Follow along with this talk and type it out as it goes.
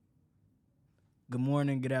Good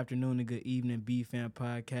morning, good afternoon, and good evening, B-Fam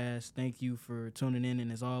Podcast. Thank you for tuning in,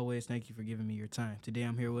 and as always, thank you for giving me your time. Today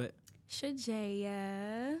I'm here with...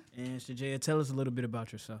 Jaia. And Jaia, tell us a little bit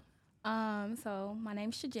about yourself. So my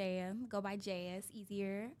name's Jaia. Go by Jaia. It's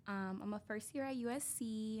easier. I'm a first year at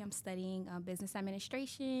USC. I'm studying business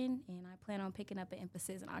administration, and I plan on picking up an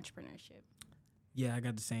emphasis in entrepreneurship. Yeah, I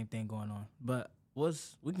got the same thing going on. But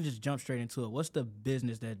we can just jump straight into it. What's the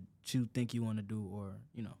business that you think you want to do, or,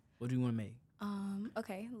 what do you want to make?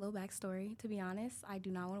 Okay, a little backstory. To be honest, I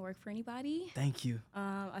do not want to work for anybody. Thank you.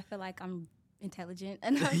 I feel like I'm intelligent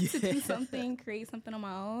enough to do something, create something on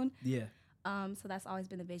my own. Yeah. So that's always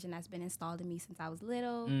been the vision that's been installed in me since I was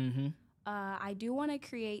little. Mm-hmm. I do want to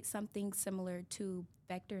create something similar to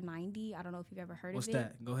Vector 90. I don't know if you've ever heard What's of it. What's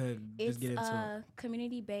that? Go ahead. It's just get into a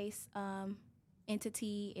community-based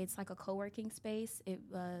entity. It's like a co-working space. It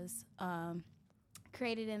was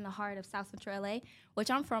created in the heart of South Central LA, which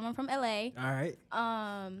I'm from. I'm from LA. All right.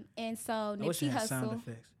 And so I wish it Nipsey had sound Hussle.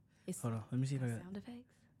 effects. Hold on. Let me see if I got sound effects.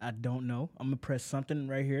 I don't know. I'm going to press something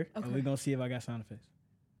right here, and we're going to see if I got sound effects.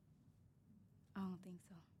 I don't think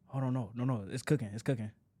so. Hold on. No. It's cooking.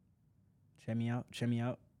 Check me out.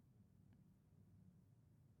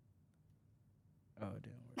 Oh, it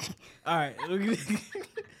didn't work. All right.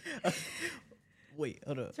 Wait,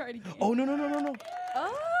 hold up. Try it again. Oh, no.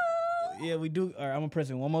 Oh! Yeah, we do. All right, I'm going to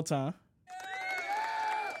press it one more time.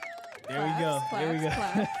 There we go.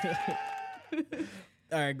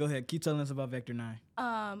 All right, go ahead. Keep telling us about Vector 9.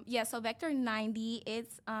 So Vector 90,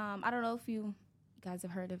 it's, I don't know if you guys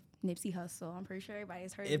have heard of Nipsey Hussle. I'm pretty sure everybody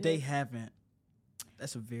has heard of it. If they haven't,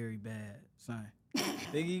 that's a very bad sign.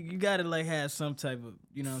 You gotta have some type of,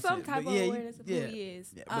 some type of awareness of who he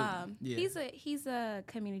is. Yeah, He's a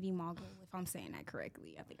community mogul, if I'm saying that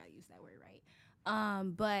correctly. I think I used that word right.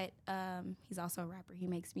 But he's also a rapper. He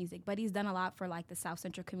makes music, but he's done a lot for the South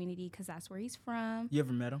Central community because that's where he's from. You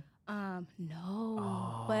ever met him?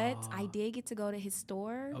 No, but I did get to go to his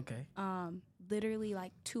store. Okay. Literally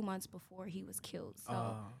 2 months before he was killed.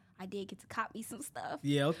 So I did get to cop me some stuff.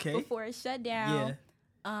 Yeah. Okay. Before it shut down.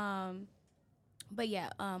 Yeah. But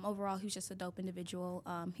overall, he was just a dope individual.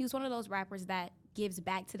 He was one of those rappers that gives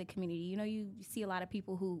back to the community. You see a lot of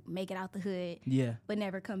people who make it out the hood, but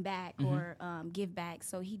never come back or give back.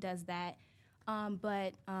 So he does that.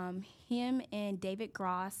 But him and David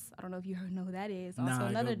Gross, I don't know if you know who that is. Also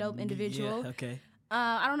another dope individual. Yeah, okay.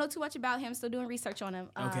 I don't know too much about him. Still doing research on him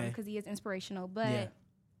because he is inspirational. But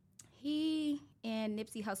he and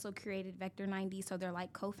Nipsey Hussle created Vector 90, so they're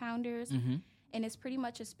co-founders. Mm-hmm. And it's pretty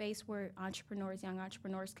much a space where young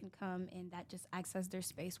entrepreneurs can come and that just acts as their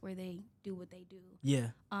space where they do what they do.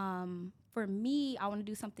 Yeah. For me, I want to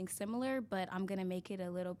do something similar, but I'm going to make it a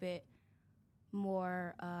little bit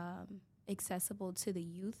more accessible to the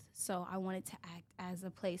youth. So I want it to act as a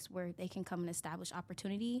place where they can come and establish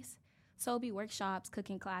opportunities. So it'll be workshops,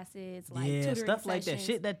 cooking classes, tutoring stuff like that. sessions.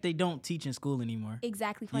 Shit that they don't teach in school anymore.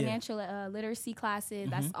 Exactly. Financial literacy classes.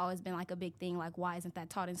 That's always been a big thing. Why isn't that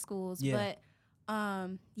taught in schools? Yeah. But I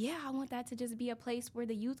want that to just be a place where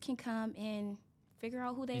the youth can come and figure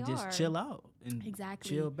out who they and are. Just chill out and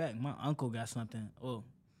chill back. My uncle got something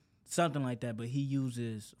like that, but he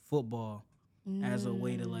uses football as a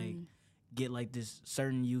way to get this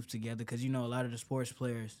certain youth together, because a lot of the sports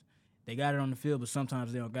players, they got it on the field, but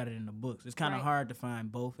sometimes they don't got it in the books. It's kind of hard to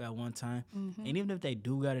find both at one time. Mm-hmm. And even if they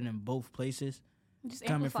do got it in both places, just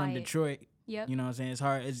coming from Detroit, yep. You know what I'm saying? It's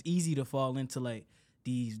hard. It's easy to fall into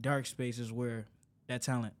these dark spaces where that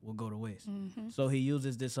talent will go to waste. Mm-hmm. So he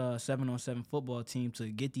uses this 7-on-7 football team to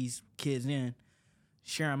get these kids in,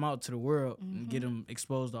 share them out to the world, and get them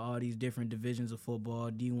exposed to all these different divisions of football,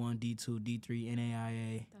 D1, D2, D3,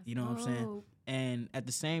 NAIA, That's what I'm saying? And at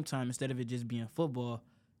the same time, instead of it just being football,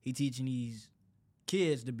 he teaching these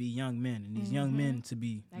kids to be young men and these young men to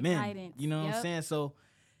be men. Guidance. You know what I'm saying? So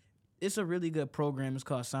it's a really good program. It's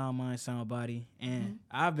called Sound Mind, Sound Body. And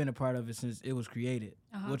I've been a part of it since it was created,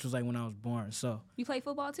 which was when I was born. So you play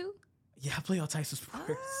football too? Yeah, I play all types of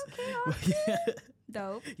sports. Okay.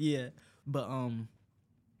 Dope. Yeah. But and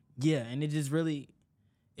it just really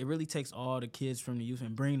takes all the kids from the youth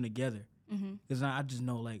and bring them together. Because I just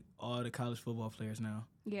know all the college football players now.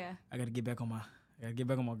 Yeah. I gotta get back on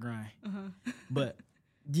my grind. But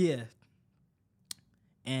yeah.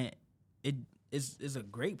 And it's a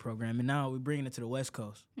great program, and now we're bringing it to the West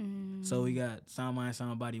Coast. So we got Sound Mind,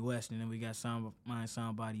 Sound Body West, and then we got Sound Mind,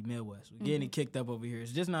 Sound Body Midwest. We're getting it kicked up over here.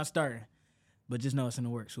 It's just not starting, but just know it's in the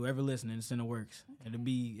works. Whoever listening, it's in the works. Okay.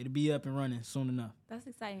 It'll be up and running soon enough. That's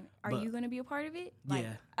exciting. Are you going to be a part of it?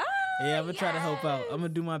 Yeah, I'm gonna try to help out. I'm gonna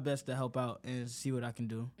do my best to help out and see what I can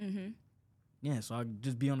do. Yeah, so I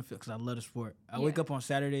just be on the field because I love the sport. I wake up on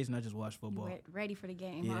Saturdays and I just watch football. Ready for the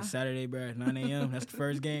game, Yeah, huh? Saturday, bro, at 9 a.m. That's the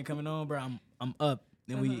first game coming on, bro. I'm up,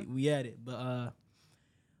 and we at it. But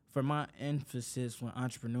for my emphasis on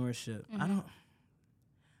entrepreneurship,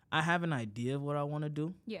 I have an idea of what I want to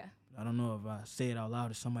do. Yeah. I don't know if I say it out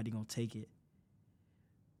loud, if somebody gonna take it.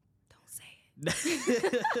 Don't say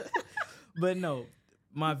it. But no,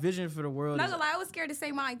 my vision for the world. Not gonna lie, I was scared to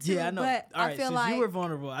say mine too. Yeah, I know. But all right, I feel since like you were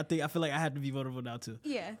vulnerable, I feel like I have to be vulnerable now too.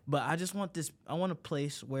 Yeah. But I just want this. I want a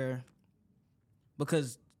place where,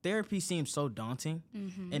 because therapy seems so daunting,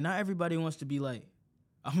 and not everybody wants to be like,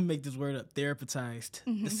 I'm gonna make this word up, therapized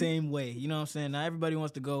the same way. You know what I'm saying? Not everybody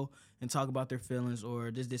wants to go and talk about their feelings or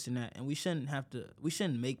this and that. And we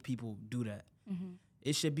shouldn't make people do that.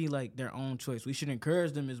 It should be like their own choice. We should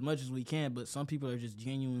encourage them as much as we can, but some people are just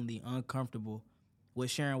genuinely uncomfortable with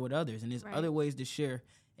sharing with others. And there's other ways to share,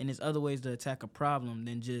 and there's other ways to attack a problem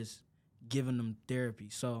than just giving them therapy.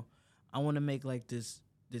 So I want to make like this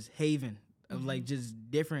haven of like just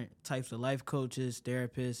different types of life coaches,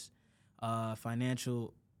 therapists,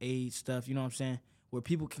 financial aid stuff, you know what I'm saying? Where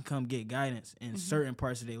people can come get guidance in certain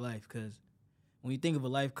parts of their life. Because when you think of a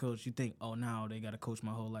life coach, you think, oh, now they got to coach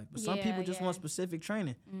my whole life. But some people just want specific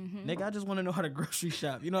training. Nigga, I just want to know how to grocery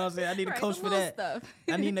shop. You know what I'm saying? I need a coach for that. Stuff.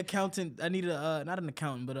 I need an accountant. I need not an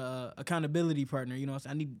accountant, but a accountability partner. You know what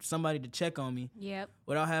I'm saying? I need somebody to check on me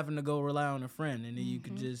without having to go rely on a friend. And then you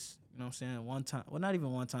could just, you know what I'm saying, one time, well, not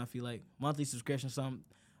even one time fee, like monthly subscription, something.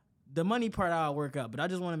 The money part I'll work out, but I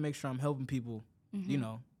just want to make sure I'm helping people, you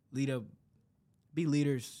know, be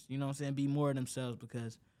leaders, you know what I'm saying, be more of themselves,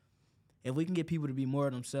 because if we can get people to be more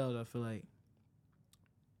of themselves, I feel like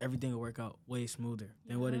everything will work out way smoother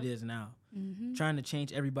than what it is now. Trying to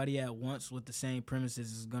change everybody at once with the same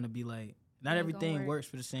premises is going to be like, not everything works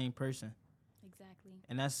for the same person. Exactly.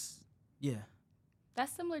 And that's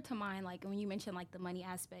similar to mine, like when you mentioned like the money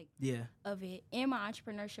aspect of it. In my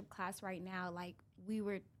entrepreneurship class right now, like we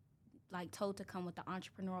were like told to come with the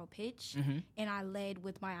entrepreneurial pitch, and I led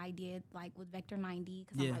with my idea like with Vector 90,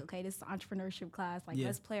 because I'm like, okay, this is an entrepreneurship class, like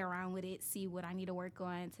let's play around with it, see what I need to work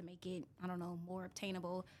on to make it, I don't know, more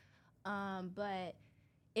obtainable. But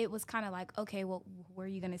it was kind of like, okay, well, where are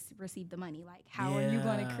you going to receive the money? Like, how are you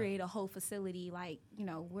going to create a whole facility? Like, you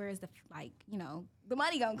know, where is the the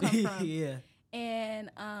money going to come from? And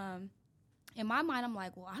in my mind, I'm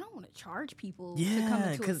like, well, I don't want to charge people to come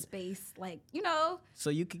into a space, like, you know. So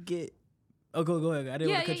you could get. Oh, go ahead. I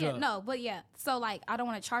didn't want to cut you off. No, but so like I don't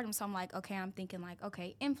want to charge them. So I'm like, okay, I'm thinking like,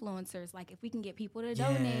 okay, influencers, like if we can get people to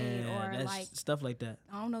donate or like stuff like that.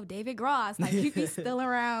 I don't know, David Gross, like if he's still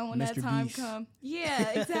around when that time comes. Yeah,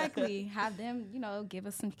 exactly. Have them, you know, give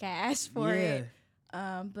us some cash for it.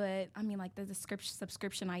 But I mean, like the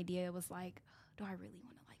subscription idea was like, do I really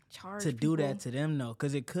want to like charge to people? Do that to them? No,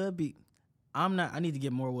 because it could be. I need to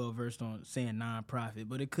get more well versed on saying nonprofit,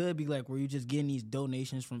 but it could be like where you're just getting these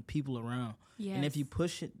donations from people around. Yes. And if you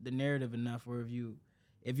push the narrative enough, or if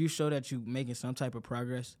you show that you're making some type of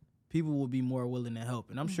progress, people will be more willing to help.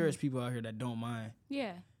 And I'm sure there's people out here that don't mind.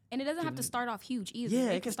 Yeah. And it doesn't have to start off huge either. Yeah,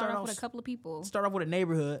 it can start off with a couple of people. Start off with a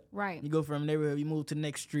neighborhood. Right. You go from a neighborhood, you move to the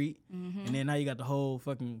next street, and then now you got the whole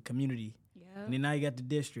fucking community. And then now you got the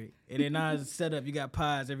district. And then now it's set up. You got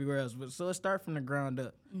pies everywhere else. But so it starts from the ground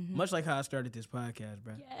up. Much like how I started this podcast,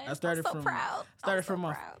 bro. Yes, I started I'm so proud. I started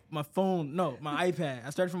from my phone. No, my iPad. I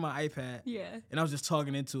started from my iPad. Yeah. And I was just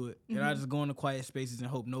talking into it. And I just go into quiet spaces and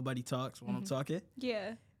hope nobody talks when I'm talking.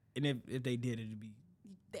 Yeah. And if they did,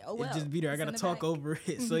 it'd just be there. I got to talk over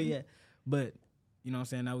it. So yeah. But, you know what I'm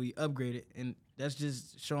saying? Now we upgraded. And that's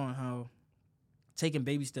just showing how taking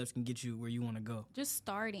baby steps can get you where you want to go. Just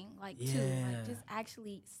starting, like, too. Like, just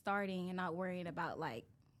actually starting and not worrying about, like,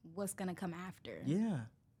 what's going to come after. Yeah.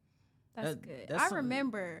 That's good. I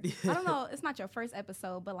remember, I don't know, it's not your first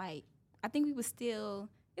episode, but, like, I think it was still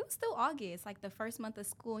August, like, the first month of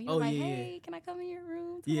school. You were like, hey, can I come in your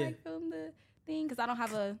room to, like, film the thing? Because I don't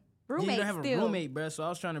have a roommate you don't have a roommate, bruh. So I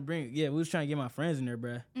was trying to we was trying to get my friends in there,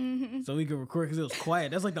 bruh. So we could record because it was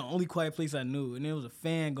quiet. That's like the only quiet place I knew. And there was a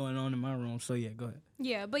fan going on in my room. So yeah, go ahead.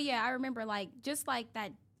 Yeah, but yeah, I remember like just like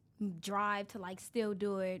that drive to like still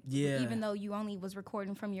do it. Yeah. Even though you only was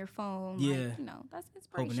recording from your phone. Yeah. Like, you know, that's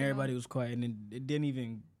inspirational. Hoping everybody was quiet. And it didn't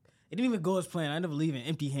even go as planned. I ended up leaving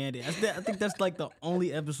empty-handed. I think that's like the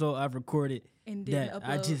only episode I've recorded that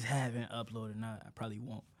I just haven't uploaded. Now I probably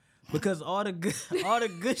won't. Because all the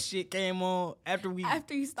good shit came on after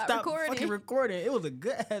you stopped fucking recording. It was a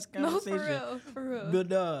good ass conversation. No, for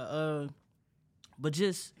real. But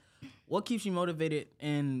just what keeps you motivated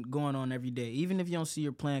and going on every day? Even if you don't see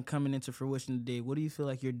your plan coming into fruition today, what do you feel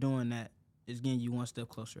like you're doing that is getting you one step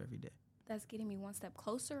closer every day? that's getting me one step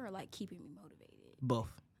closer, or like keeping me motivated?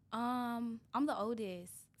 Both. I'm the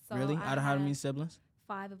oldest. So really? Out of how many siblings?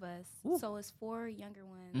 5 of us. Ooh. So it's 4 younger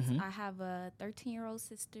ones. I have a 13-year-old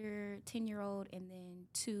sister, 10-year-old, and then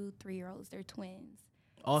 2 3-year-olds. They're twins.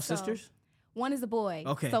 All sisters? One is a boy.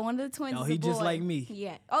 Okay. So one of the twins is a boy. Oh, he just like me.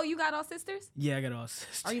 Yeah. Oh, you got all sisters? Yeah, I got all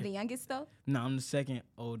sisters. Are you the youngest though? No, I'm the second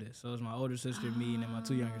oldest. So it's my older sister, me, and then my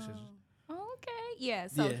 2 younger sisters. Oh, okay. Yeah.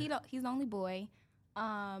 So he's the only boy.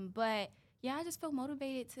 But yeah, I just feel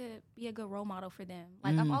motivated to be a good role model for them.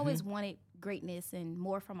 Like I've always wanted greatness and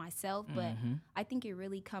more for myself, but I think it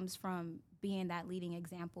really comes from being that leading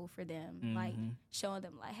example for them. Like showing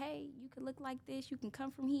them like, hey, you can look like this, you can come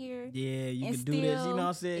from here. Yeah, you can do this, you know what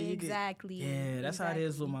I'm saying? Exactly. That's how it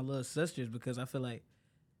is with my little sisters, because I feel like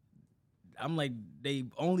I'm like they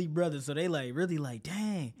only brothers, so they like really like,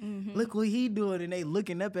 dang, look what he doing, and they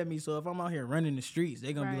looking up at me. So if I'm out here running the streets,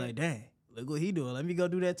 they gonna be like, dang, look what he doing. Let me go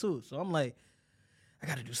do that too. So I'm like, I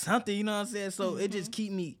gotta do something, you know what I'm saying? So it just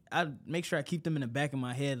I make sure I keep them in the back of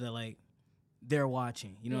my head that like they're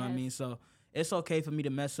watching, you know what I mean? So it's okay for me to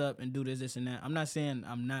mess up and do this, and that. I'm not saying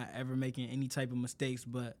I'm not ever making any type of mistakes,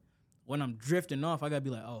 but when I'm drifting off, I gotta be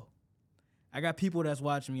like, oh, I got people that's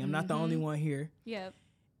watching me. I'm not the only one here. Yep.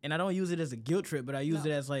 And I don't use it as a guilt trip, but I use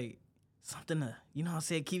it as like something to, you know what I'm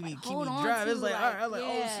saying, keep me drive. It's like, all right, I'm like,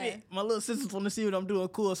 oh shit, my little sisters want to see what I'm doing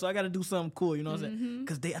cool, so I got to do something cool, you know what I'm saying?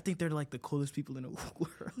 Because I think they're like the coolest people in the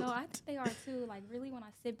world. No, I think they are too. Like really, when I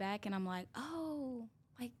sit back and I'm like, oh,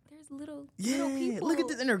 like there's little people. Look at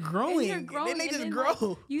this, and they're growing. Then they just grow.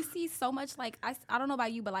 Like, you see so much, like I don't know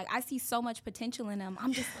about you, but like I see so much potential in them.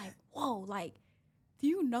 I'm just like, whoa, like, do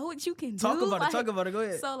you know what you can do? Talk about it. Go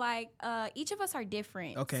ahead. So like, each of us are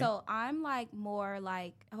different. Okay. So I'm like more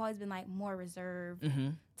like, I've always been like more reserved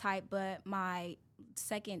type, but my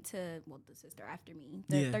second to, the sister after me,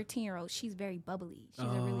 the 13-year-old, she's very bubbly. She's a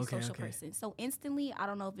really social person. So instantly, I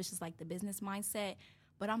don't know if it's just like the business mindset,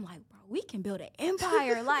 but I'm like, bro, we can build an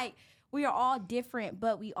empire. Like, we are all different,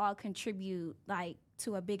 but we all contribute like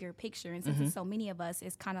to a bigger picture. And since it's so many of us,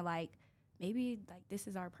 it's kind of like, maybe like this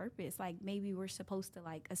is our purpose. Like maybe we're supposed to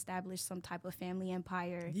like establish some type of family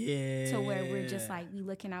empire to where we're just like we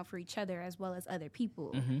looking out for each other as well as other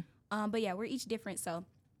people. But yeah, we're each different. So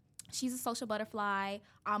she's a social butterfly.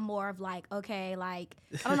 I'm more of like, okay, like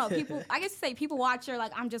I don't know, people I guess say people watch her,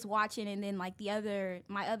 like I'm just watching, and then like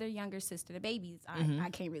my other younger sister, the babies, I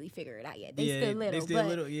can't really figure it out yet. They still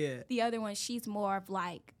little. The other one, she's more of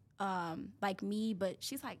like me, but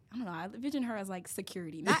she's like, I don't know, I envision her as like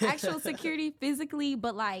security. Not actual security physically,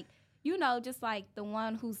 but like, you know, just like the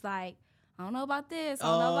one who's like, I don't know about this, I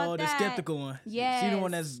don't know about that. The skeptical one. Yeah. She's the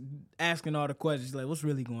one that's asking all the questions, like, what's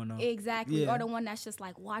really going on? Exactly. Or the one that's just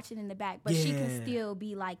like watching in the back, but she can still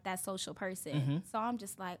be like that social person. So I'm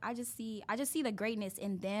just like, I just see the greatness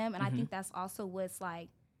in them, and I think that's also what's like,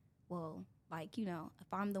 well, like, you know, if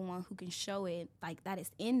I'm the one who can show it, like, that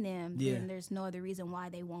is in them, then there's no other reason why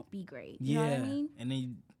they won't be great. You know what I mean? And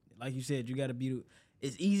then, like you said, you got to be,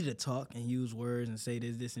 it's easy to talk and use words and say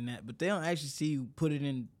this, and that, but they don't actually see you put it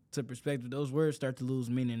into perspective. Those words start to lose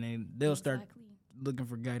meaning, and they'll start looking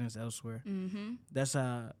for guidance elsewhere. That's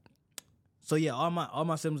how. So, yeah, all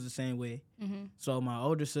my siblings the same way. So, my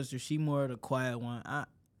older sister, she more the quiet one. I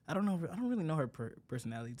don't know. I don't really know her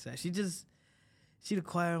personality type. She the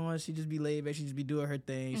quiet one. She just be laid back. She just be doing her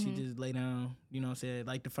thing. She just lay down, you know what I'm saying?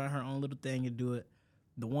 Like to find her own little thing and do it.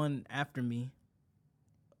 The one after me,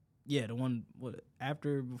 the one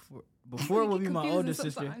before will be my older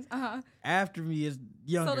sister. After me is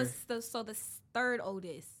younger. So the third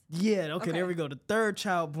oldest. Yeah, okay, there we go. The third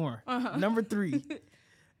child born. Number 3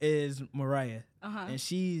 is Mariah. And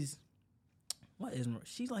she's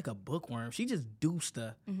like a bookworm. She just do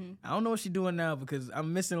stuff. I don't know what she's doing now because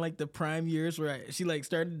I'm missing like the prime years where she like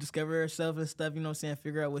started to discover herself and stuff, you know what I'm saying,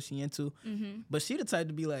 figure out what she into. But she the type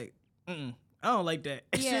to be like, I don't like that.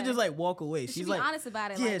 She'll just like walk away. She's be like honest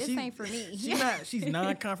about it. Like, this ain't for me. She's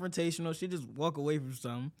non-confrontational. She just walk away from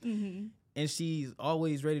something. And she's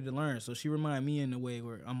always ready to learn. So she remind me in a way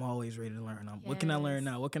where I'm always ready to learn. What can I learn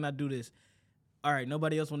now? What can I do this? All right,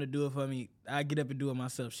 nobody else want to do it for me. I get up and do it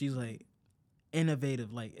myself. She's like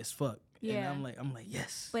innovative, like as fuck. And I'm like,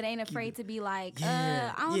 yes. But ain't afraid to be like,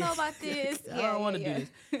 I don't know about this. I don't want to do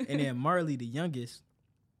this. And then Marley, the youngest,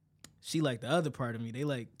 she like the other part of me. They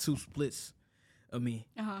like 2 splits of me.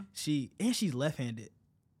 She's left-handed.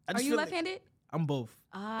 Are you left-handed? I'm both.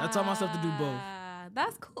 I taught myself to do both.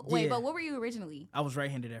 That's cool. Wait, but what were you originally? I was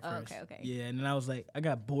right-handed at first. Okay. Yeah, and then I was like, I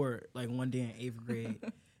got bored like one day in 8th grade.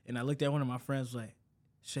 And I looked at one of my friends, was like,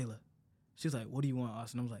 Shayla. She was like, what do you want,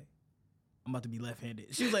 Austin? I was like, I'm about to be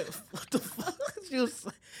left-handed. She was like, what the fuck?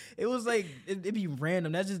 It was like it'd be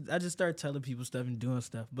random. I just started telling people stuff and doing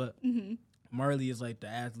stuff. But Marley is like the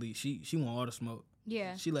athlete. She want all the smoke.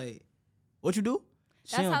 Yeah. She like, what you do?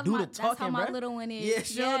 She don't do the talking, that's how my little one is. Yeah,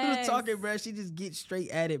 she don't do the talking, bro. She just gets straight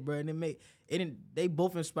at it, bro. And they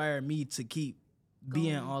both inspire me to keep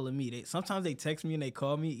being all of me. Sometimes they text me and they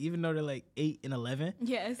call me, even though they're like 8 and 11.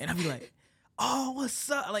 Yes. And I be like, oh, what's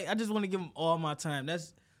up? Like, I just want to give them all my time.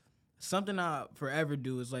 That's something I forever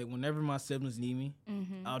do. Is like whenever my siblings need me,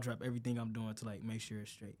 I'll drop everything I'm doing to like make sure it's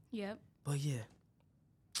straight. Yep. But yeah.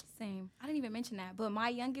 Same. I didn't even mention that, but my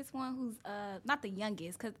youngest one, who's not the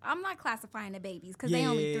youngest, because I'm not classifying the babies, because they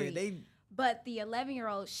only 3. But the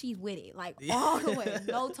 11-year-old, she's with it, like all the way,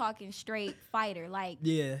 no talking, straight fighter. Like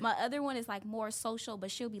my other one is like more social,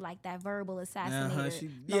 but she'll be like that verbal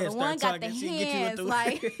assassinator. The one got the hands,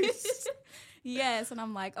 like yes, and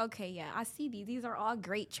I'm like, okay, yeah, I see these. These are all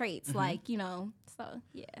great traits, like So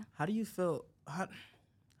yeah. How do you feel?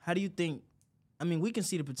 How do you think? I mean, we can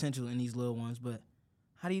see the potential in these little ones, but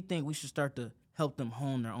how do you think we should start to help them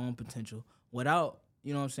hone their own potential without,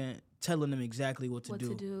 you know what I'm saying, telling them exactly what to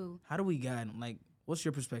do? How do we guide them? Like, what's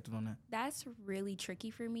your perspective on that? That's really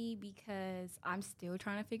tricky for me because I'm still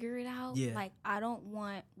trying to figure it out. Yeah. Like, I don't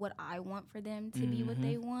want what I want for them to be what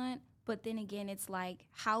they want. But then again, it's like,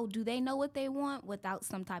 how do they know what they want without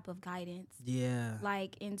some type of guidance? Yeah.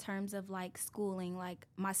 Like, in terms of, like, schooling, like,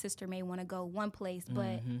 my sister may want to go one place,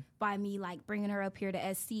 but by me, like, bringing her up here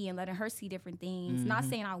to SC and letting her see different things, not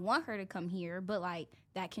saying I want her to come here, but, like,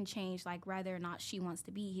 that can change, like, whether or not she wants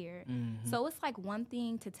to be here. So it's, like, one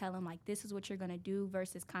thing to tell them, like, this is what you're going to do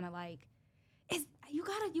versus kind of, like, you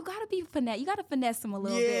gotta be finesse. You gotta finesse them a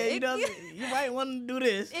little bit. Yeah, you might want to do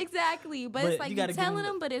this. Exactly, but it's like you're telling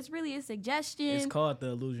them, but it's really a suggestion. It's called the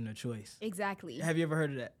illusion of choice. Exactly. Have you ever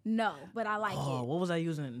heard of that? No, but I like it. Oh, what was I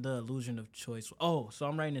using? The illusion of choice. Oh, so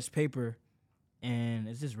I'm writing this paper, and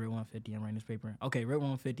is this Red 150? I'm writing this paper. Okay, Red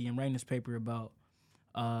 150. I'm writing this paper about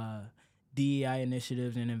DEI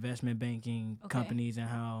initiatives and investment banking companies, and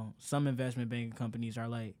how some investment banking companies are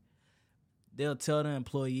like, they'll tell the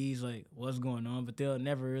employees like what's going on, but they'll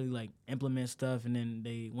never really like implement stuff. And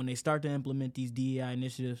then when they start to implement these DEI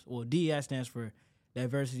initiatives, well, DEI stands for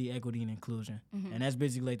diversity, equity, and inclusion, and that's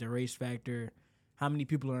basically like the race factor, how many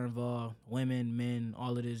people are involved, women, men,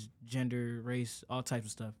 all of this, gender, race, all types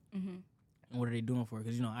of stuff. And what are they doing for it?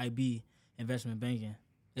 Because IB, investment banking,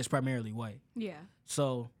 it's primarily white. Yeah.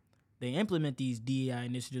 So they implement these DEI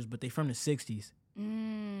initiatives, but they from the 60s.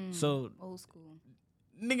 So old school.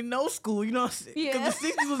 Nigga, no school, you know what I'm saying? Because the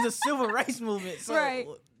 60s was the civil rights movement, so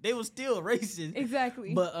they were still racist.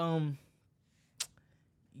 Exactly. But,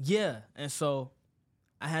 yeah, and so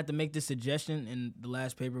I had to make this suggestion in the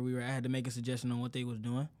last paper I had to make a suggestion on what they was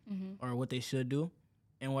doing or what they should do.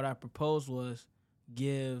 And what I proposed was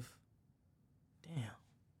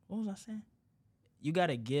what was I saying? You got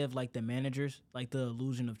to give, like, the managers, like, the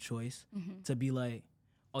illusion of choice to be like,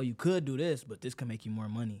 oh, you could do this, but this can make you more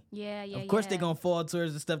money. Yeah. Of course, they're going to fall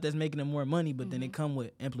towards the stuff that's making them more money, but then they come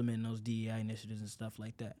with implementing those DEI initiatives and stuff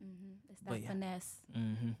like that. It's that finesse. If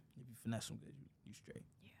you finesse them good, you straight.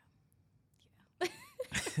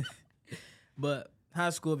 Yeah. But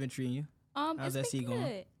how's school been treating you? How's that seat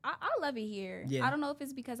going? I love it here. Yeah. I don't know if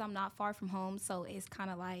it's because I'm not far from home, so it's kind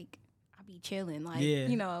of like I be chilling, like,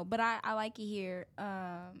 but I like it here.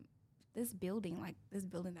 This building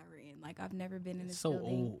that we're in, like, I've never been in this building.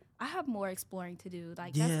 Old. I have more exploring to do.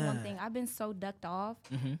 Like, that's one thing. I've been so ducked off,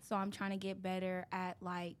 so I'm trying to get better at,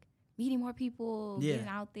 like, meeting more people, getting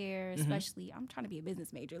out there, especially, I'm trying to be a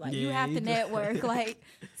business major. Like, you have to network, like,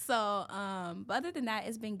 so, but other than that,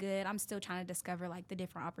 it's been good. I'm still trying to discover, like, the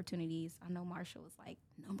different opportunities. I know Marshall was, like,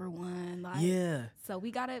 #1, like, so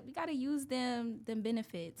we gotta use them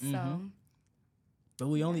benefits, so. But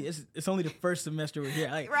it's only the first semester we're here.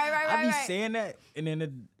 Like, right. I be saying that, and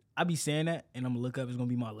then I be saying that, and I'm gonna look up. It's gonna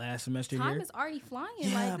be my last semester here. Time is already flying.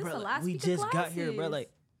 Yeah, like, this is the last week of classes. We just got here, bro.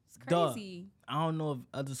 Like, it's crazy. Dog, I don't know if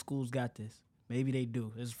other schools got this. Maybe they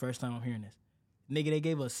do. This is the first time I'm hearing this. Nigga, they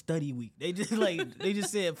gave us study week. They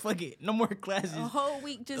just said, fuck it, no more classes. A whole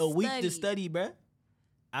week to study, bro.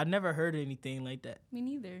 I never heard of anything like that. Me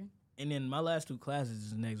neither. And then my last 2 classes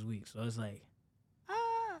is next week, so it's like.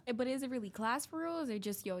 But is it really class for real, or is it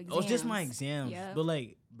just your exams? Oh, it's just my exams. Yeah. But,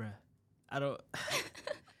 like, bruh, I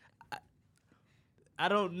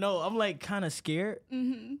don't know. I'm, like, kind of scared.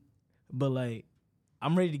 But, like,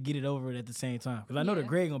 I'm ready to get it over at the same time. Because I know the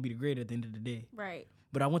grade going to be the grade at the end of the day. Right.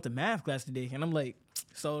 But I went to math class today, and I'm like,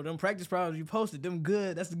 so them practice problems you posted, them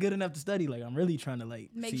good. That's good enough to study. Like, I'm really trying to, like,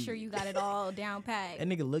 make sure you got it all down pat. That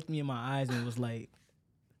nigga looked me in my eyes and was like,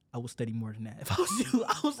 I would study more than that if I was you.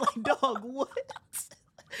 I was like, dog, what?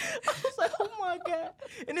 I was like, oh my God.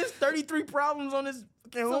 And there's 33 problems on this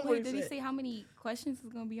homework. So wait, did he say how many questions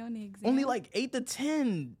is going to be on the exam? Only like 8 to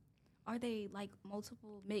 10. Are they like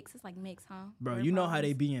multiple mix? It's like mix, huh? Bro, you know how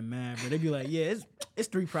they be in math, bro. They be like, yeah, it's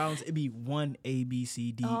 3 problems. It'd be 1 A, B,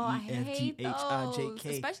 C, D, E, F, G, H, I, J, K.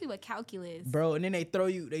 Especially with calculus. Bro, and then they throw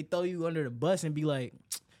you under the bus and be like,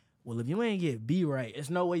 well, if you ain't get B right, there's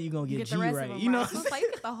no way you're going to get G right. You know what I'm saying? It's like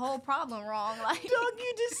you get the whole problem wrong. Like, dog,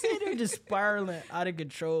 you just sit there just spiraling out of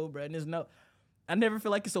control, bro. And there's no... I never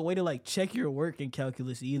feel like it's a way to like check your work in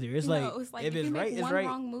calculus either. It's like if it's right, it's right.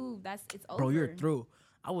 Wrong move, it's over. Bro, you're through.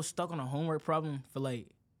 I was stuck on a homework problem for like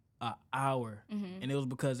an hour, and it was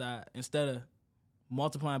because instead of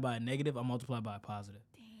multiplying by a negative, I multiplied by a positive.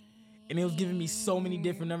 Dang. And it was giving me so many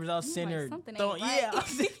different numbers. I was sitting there throwing,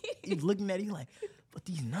 you looking at it, you like, but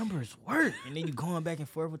these numbers work, and then you going back and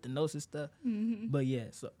forth with the notes and stuff. But yeah,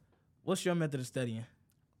 so what's your method of studying?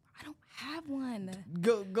 I don't have one.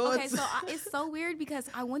 Go. Okay, so it's so weird because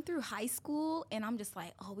I went through high school and I'm just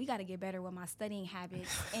like, oh, we got to get better with my studying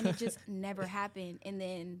habits, and it just never happened. And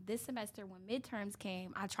then this semester when midterms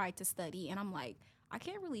came, I tried to study, and I'm like, I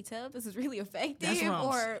can't really tell if this is really effective. That's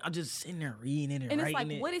what I'm just sitting there reading it and writing it's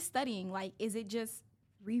like, it. what is studying? Like, is it just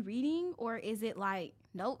rereading, or is it like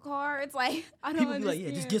note cards? Like, I don't People understand. be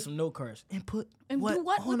like, yeah, just get some note cards and put and what do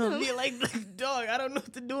what on with them. them? Like, dog, I don't know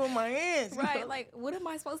what to do with my hands. Right, like, what am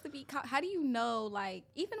I supposed to be? How do you know? Like,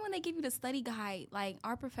 even when they give you the study guide, like,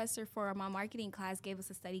 our professor for my marketing class gave us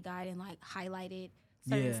a study guide and like highlighted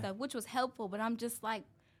certain stuff, which was helpful. But I'm just like,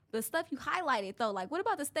 the stuff you highlighted though, like, what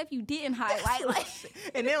about the stuff you didn't highlight? Like,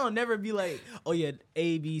 and they'll never be like, oh yeah,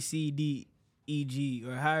 A, B, C, D, E, G,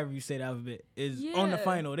 or however you say the alphabet is on the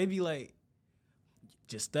final. They be like,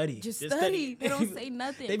 just study. Just study. They don't say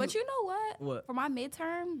nothing. But you know what? What? For my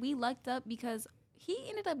midterm, we lucked up because he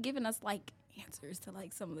ended up giving us like answers to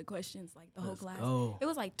like some of the questions, like the whole class. It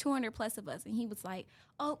was like 200 plus of us, and he was like,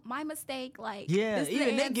 "Oh, my mistake." Like, yeah,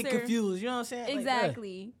 even they get confused. You know what I'm saying?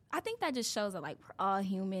 Exactly. Like, I think that just shows that like we're all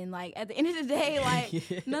human. Like, at the end of the day,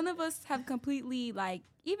 like none of us have completely like,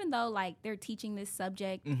 even though like they're teaching this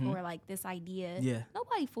subject or like this idea,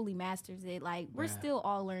 nobody fully masters it. Like, we're still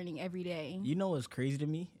all learning every day. You know what's crazy to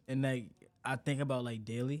me, and like I think about like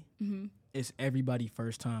daily, it's everybody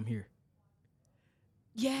first time here.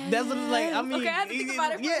 Yeah, that's what it's like. I mean, okay, I have to think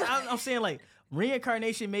about it. Yeah, I'm saying like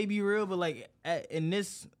reincarnation may be real, but like in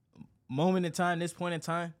this moment in time, this point in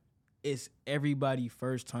time, it's everybody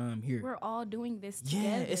first time here. We're all doing this together.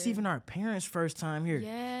 Yeah, it's even our parents' first time here. Yeah,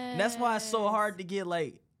 and that's why it's so hard to get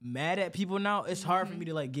like mad at people now. It's hard for me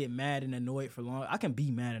to like get mad and annoyed for long. I can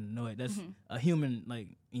be mad and annoyed. That's a human like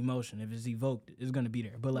emotion. If it's evoked, it's gonna be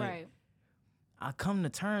there. But like, I come to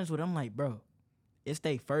terms with it. I'm like, bro, it's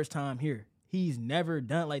their first time here. He's never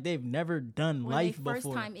done, like, they've never done life before.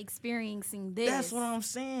 First time experiencing this. That's what I'm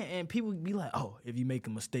saying. And people be like, oh, if you make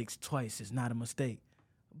mistakes twice, it's not a mistake.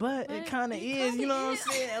 But it kind of is, you know what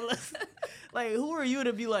I'm saying? Like, who are you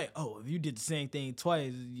to be like, oh, if you did the same thing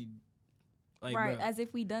twice, you, like, right, bro. As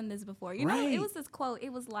if we done this before. You know, it was this quote.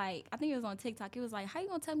 It was like, I think it was on TikTok. It was like, how you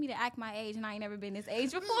gonna tell me to act my age and I ain't never been this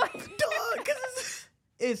age before? Dog, because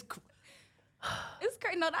it's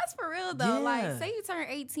crazy. No, that's for real, though. Yeah. Like, say you turn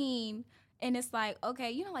 18... and it's like, okay,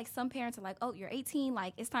 you know, like some parents are like, oh, you're 18,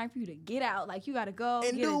 like it's time for you to get out, like you gotta go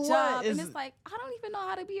and get a job. And it's like, I don't even know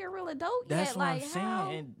how to be a real adult yet. That's what like, I'm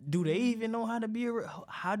saying. And do they even know how to be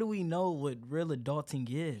how do we know what real adulting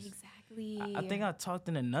is? Exactly. I think I talked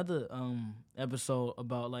in another episode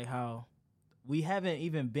about like how we haven't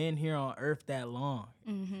even been here on Earth that long,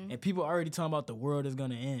 and people are already talking about the world is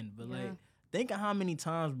gonna end. But like, think of how many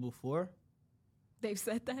times before. They've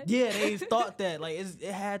said that? Yeah, they've thought that. Like, it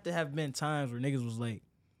had to have been times where niggas was like,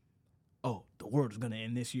 oh, the world is going to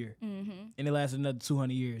end this year. And it lasted another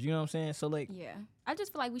 200 years. You know what I'm saying? So, like... yeah. I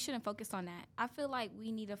just feel like we shouldn't focus on that. I feel like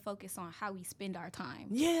we need to focus on how we spend our time.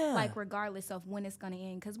 Yeah. Like, regardless of when it's going to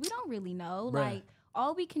end. Because we don't really know. Bruh. Like,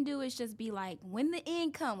 all we can do is just be like, when the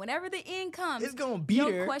end comes, whenever the end comes, it's going to be your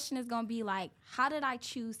there. question is going to be like, how did I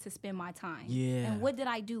choose to spend my time? Yeah. And what did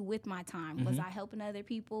I do with my time? Was I helping other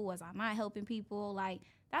people? Was I not helping people? Like,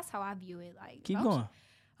 that's how I view it. Like, keep going.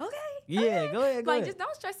 Okay. Yeah, okay. go ahead. Like, just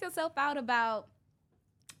don't stress yourself out about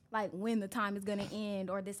like when the time is gonna end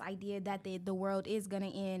or this idea that the world is gonna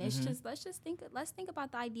end. It's just let's think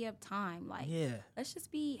about the idea of time. Like, let's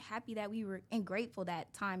just be happy that we were and grateful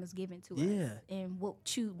that time is given to us and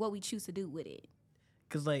what we choose to do with it.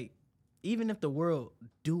 Cause like, even if the world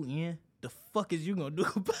do end, the fuck is you gonna do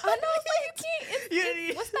about it? I know, it's like you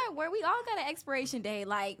can't. What's that word? We all got an expiration date.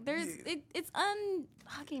 Like, it's I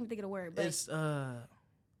can't even think of the word, but it's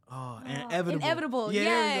inevitable. Inevitable.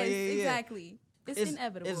 Yes, exactly. It's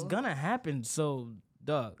inevitable. It's gonna happen. So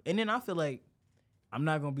dog. And then I feel like I'm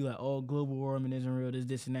not gonna be like, oh, global warming isn't real,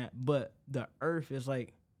 this and that. But the Earth is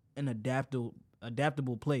like an adaptable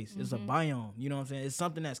place. It's a biome. You know what I'm saying? It's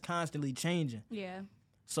something that's constantly changing. Yeah.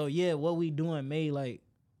 So yeah, what we doing may like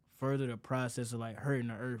further the process of like hurting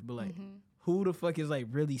the Earth, but like who the fuck is like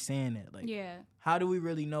really saying that? Like, how do we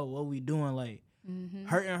really know what we doing? Like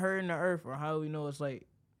hurting the Earth, or how do we know it's like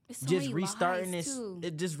so just restarting this?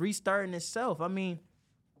 It just restarting itself. I mean,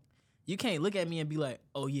 you can't look at me and be like,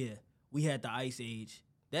 oh yeah, we had the ice age.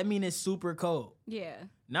 That mean it's super cold. Yeah.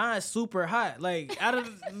 Now it's super hot. Like out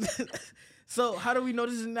of so how do we know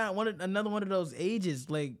this is not another one of those ages?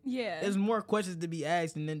 Like, there's more questions to be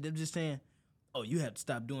asked, and then they're just saying, oh, you have to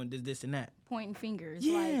stop doing this and that. Pointing fingers.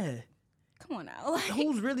 Yeah. Like, come on now. Like,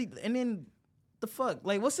 who's really, and then the fuck?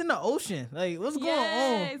 Like, what's in the ocean? Like, what's going on?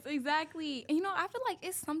 Yes, exactly. And, I feel like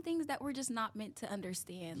it's some things that we're just not meant to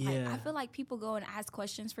understand. Yeah. Like, I feel like people go and ask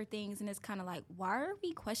questions for things, and it's kind of like, why are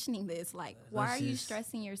we questioning this? Like, why are you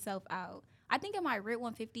stressing yourself out? I think in my RIT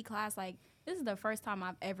 150 class, like, this is the first time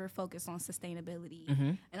I've ever focused on sustainability.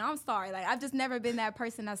 And I'm sorry, like, I've just never been that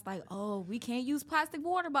person that's like, oh, we can't use plastic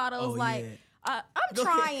water bottles. I'm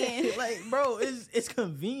trying. Like, bro, it's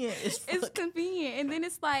convenient. It's convenient. And then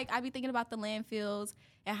it's like, I be thinking about the landfills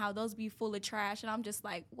and how those be full of trash. And I'm just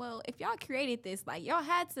like, well, if y'all created this, like, y'all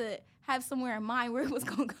had to have somewhere in mind where it was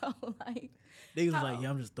going to go. Like, they was like, yeah,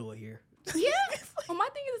 I'm just throw it here. Yeah. Well, my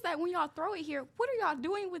thing is that when y'all throw it here, what are y'all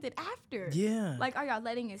doing with it after? Yeah. Like, are y'all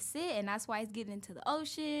letting it sit, and that's why it's getting into the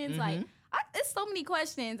oceans? Like, it's so many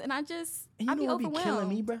questions, and I be overwhelmed. Be killing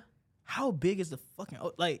me, bro? How big is the fucking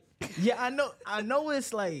like? Yeah, I know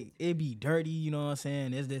it's like it be dirty. You know what I'm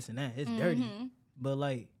saying? It's this and that. It's dirty, but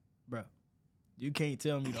like, bro, you can't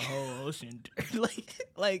tell me the whole ocean dirty.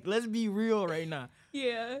 like, let's be real right now.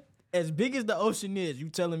 Yeah. As big as the ocean is, you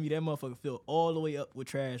telling me that motherfucker fill all the way up with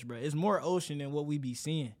trash, bro. It's more ocean than what we be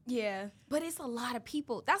seeing. Yeah, but it's a lot of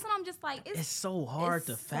people. That's what I'm just like. It's so hard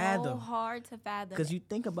to fathom. So hard to fathom. Because you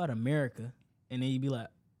think about America, and then you be like,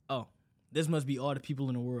 oh, this must be all the people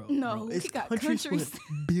in the world. No, we got countries with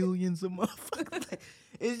billions of motherfuckers.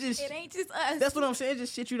 It's just, it ain't just us. That's what I'm saying. It's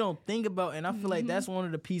just shit you don't think about, and I feel like that's one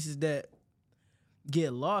of the pieces that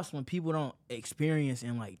get lost when people don't experience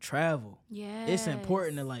and like travel. Yeah, it's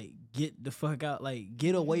important to like get the fuck out, like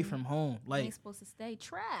get away from home. Like, you ain't supposed to stay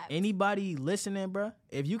trapped. Anybody listening, bro,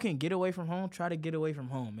 if you can get away from home, try to get away from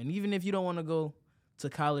home. And even if you don't want to go to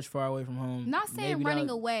college far away from home, not saying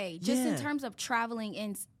running away, just in terms of traveling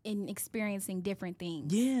and experiencing different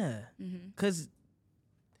things. Yeah, because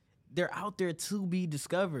they're out there to be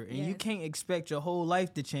discovered, and you can't expect your whole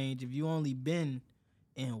life to change if you only been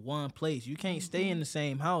in one place. You can't stay in the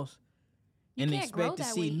same house and expect to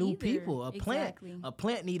see new people. A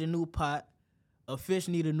plant need a new pot. A fish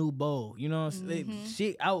need a new bowl. You know,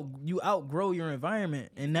 you outgrow your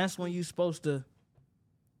environment, and that's when you supposed to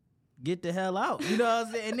get the hell out. You know what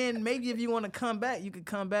I'm saying? And then maybe if you want to come back, you can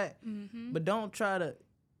come back, but don't try to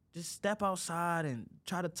just step outside and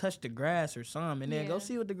try to touch the grass or something, and then go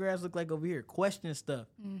see what the grass look like over here. Question stuff.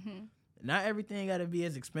 Not everything got to be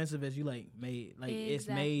as expensive as you made. Like, it's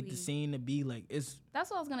made to seem to be. Like, it's.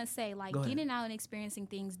 That's what I was gonna say. Like, getting out and experiencing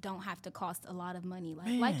things don't have to cost a lot of money.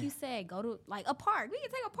 Like you said, go to like a park. We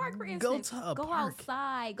can take a park for instance. Go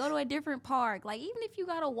outside. Go to a different park. Like, even if you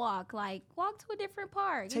gotta walk, walk to a different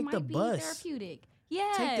park. Take it might the be bus. Therapeutic.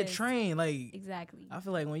 Yeah. Take the train. Like, exactly. I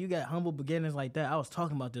feel like when you got humble beginnings like that, I was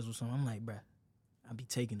talking about this with someone. I'm like, bruh, I be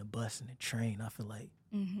taking the bus and the train. I feel like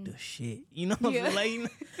the shit. You know what I'm saying?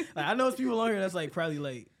 Like, I know it's people on here that's like probably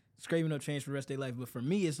like scraping up change for the rest of their life, but for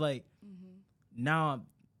me, it's like now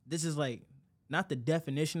this is like not the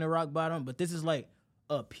definition of rock bottom, but this is like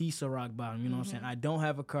a piece of rock bottom. You know what I'm saying? I don't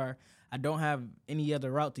have a car. I don't have any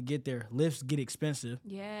other route to get there. Lifts get expensive.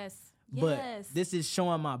 Yes. But this is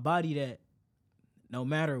showing my body that no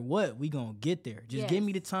matter what, we gonna get there. Just give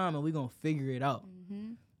me the time and we gonna figure it out.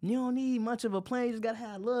 You don't need much of a plan. You just gotta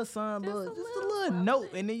have a little something, just a little note,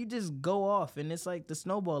 and then you just go off. And it's like the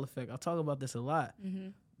snowball effect. I talk about this a lot.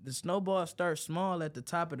 The snowball starts small at the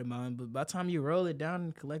top of the mountain, but by the time you roll it down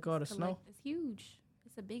and collect all the snow, it's huge.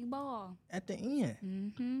 It's a big ball at the end.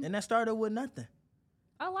 And that started with nothing.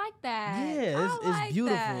 I like that. Yeah, it's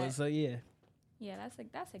beautiful. That. So yeah. Yeah, that's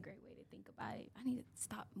a great way to think about it. I need to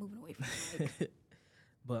stop moving away from it.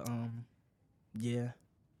 But yeah.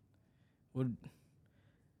 What?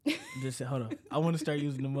 Just hold on. I want to start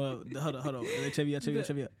using them up. Hold on. Check me out. Hold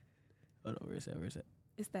on. Where is that?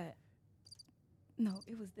 It's that. No,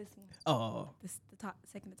 it was this one. Oh. The top,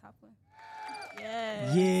 second to top one.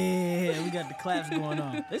 Yeah, we got the claps going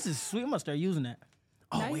on. This is sweet. I'm gonna start using that.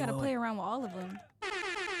 Now you gotta play around with all of them.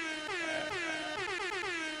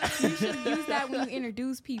 You should use that when you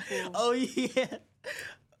introduce people. Oh yeah.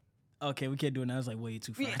 Okay, we can't do it now. It's like way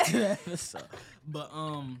too far to that episode. But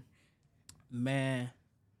man,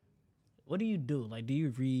 what do you do? Like, do you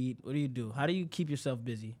read? What do you do? How do you keep yourself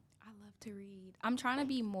busy? I love to read. I'm trying to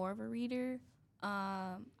be more of a reader.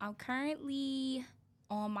 I'm currently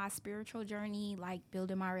on my spiritual journey, like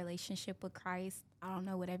building my relationship with Christ. I don't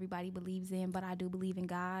know what everybody believes in, but I do believe in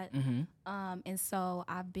God. And so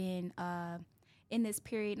I've been in this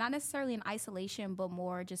period, not necessarily in isolation, but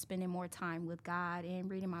more just spending more time with God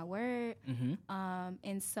and reading my word.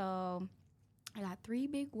 And so I got three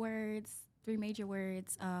major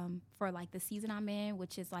words for like the season I'm in,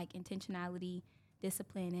 which is like intentionality,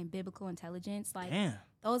 discipline, and biblical intelligence. Like,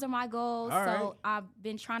 those are my goals. All so right. I've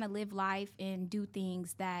been trying to live life and do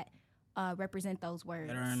things that represent those words.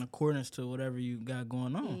 That are in accordance to whatever you got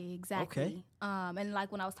going on. Exactly. Okay. And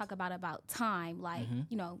like when I was talking about time, like,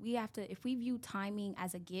 you know, we have to, if we view timing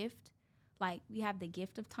as a gift, like we have the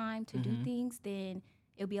gift of time to do things, then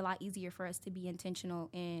it'll be a lot easier for us to be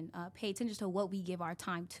intentional and pay attention to what we give our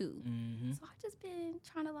time to. So I've just been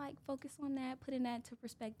trying to like focus on that, putting that into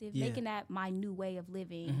perspective, making that my new way of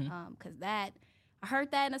living. Because I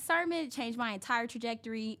heard that in a sermon, it changed my entire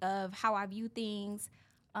trajectory of how I view things.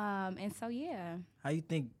 And so, yeah. How you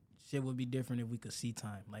think shit would be different if we could see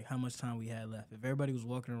time? Like how much time we had left? If everybody was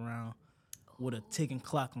walking around with a ticking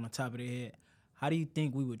clock on the top of their head, how do you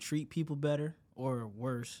think we would treat people better or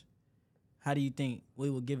worse? How do you think we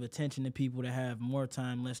would give attention to people that have more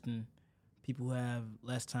time, less than people who have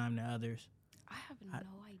less time than others? I have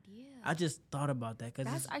no idea. I just thought about that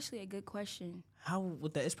because that's actually a good question. How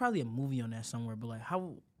with that? It's probably a movie on that somewhere. But like,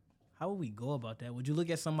 how would we go about that? Would you look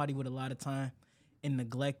at somebody with a lot of time and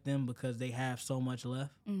neglect them because they have so much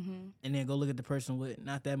left, and then go look at the person with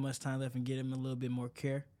not that much time left and give them a little bit more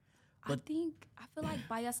care? I feel like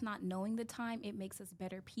by us not knowing the time, it makes us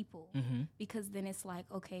better people, because then it's like,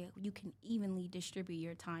 okay, you can evenly distribute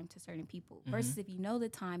your time to certain people versus if you know the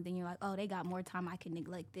time, then you're like, oh, they got more time, I can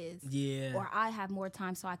neglect this. Yeah. Or I have more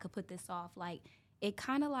time, so I could put this off. Like, it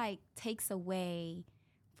kind of like takes away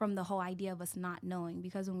from the whole idea of us not knowing,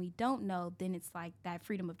 because when we don't know, then it's like that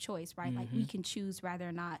freedom of choice, right? Like, we can choose whether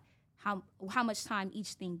or not how much time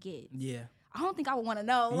each thing gets. Yeah. I don't think I would want to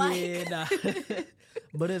know. Like, yeah, nah.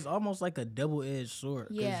 But it's almost like a double-edged sword.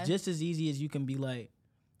 Yeah. Just as easy as you can be like,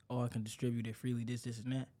 oh, I can distribute it freely, this,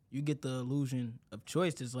 and that. You get the illusion of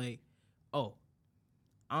choice. It's like, oh,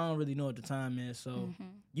 I don't really know what the time is. So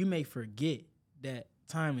you may forget that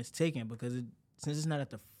time is taken because since it's not at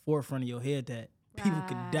the forefront of your head that people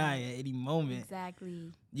could die at any moment.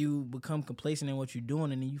 Exactly. You become complacent in what you're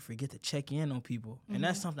doing, and then you forget to check in on people. And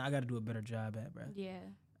that's something I got to do a better job at, bro. Yeah.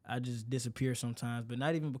 I just disappear sometimes, but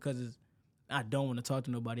not even because I don't want to talk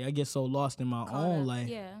to nobody. I get so lost in my own life.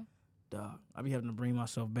 Yeah. Dog, I be having to bring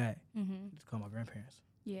myself back. Just call my grandparents.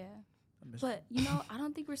 Yeah. But, you know, I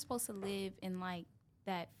don't think we're supposed to live in, like,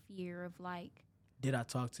 that fear of, like, did I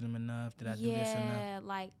talk to them enough? Did I do this enough? Yeah,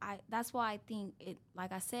 like, that's why I think it,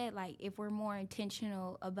 like I said, like, if we're more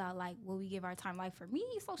intentional about, like, what we give our time. Like, for me,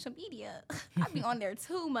 social media, I be on there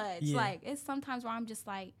too much. Yeah. Like, it's sometimes where I'm just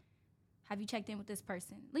like, have you checked in with this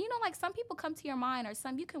person? You know, like, some people come to your mind, or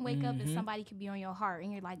you can wake up and somebody could be on your heart,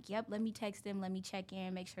 and you're like, yep, let me text them, let me check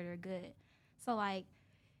in, make sure they're good. So, like,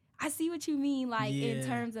 I see what you mean, like, in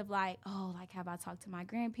terms of, like, oh, like, have I talked to my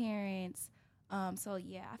grandparents? So,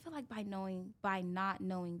 yeah, I feel like by not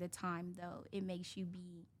knowing the time, though, it makes you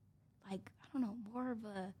be, like, I don't know, more of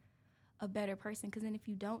a better person. Because then if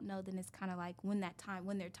you don't know, then it's kind of like when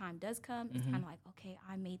their time does come, it's kind of like, okay,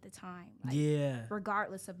 I made the time. Like,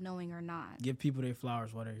 regardless of knowing or not. Give people their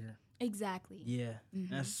flowers while they're here. Exactly. Yeah.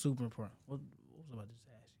 That's super important. What was I about to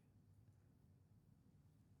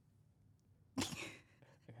ask you?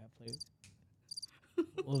 I gotta play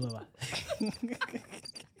with. What was I about?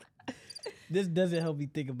 This doesn't help me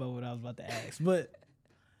think about what I was about to ask. But,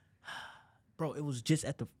 bro, it was just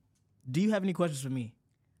at the... Do you have any questions for me?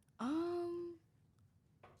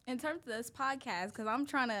 In terms of this podcast, because I'm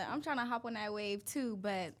trying to hop on that wave too.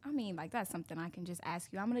 But I mean, like, that's something I can just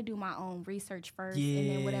ask you. I'm gonna do my own research first, and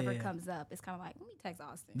then whatever comes up, it's kind of like, let me text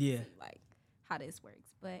Austin. And see, like, how this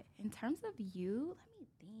works. But in terms of you, let me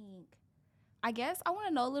think. I guess I want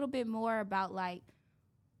to know a little bit more about, like,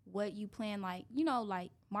 what you plan. Like, you know,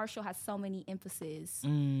 like, Marshall has so many emphases.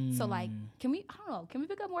 So, like, can we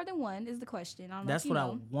pick up more than one is the question. I don't know. That's what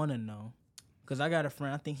I want to know. Because I got a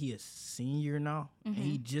friend, I think he is senior now, and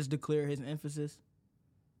he just declared his emphasis.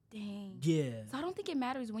 Dang. Yeah. So I don't think it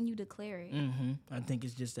matters when you declare it. I think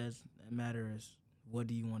it's just as a matter as what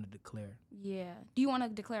do you want to declare. Yeah. Do you want to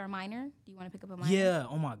declare a minor? Do you want to pick up a minor? Yeah.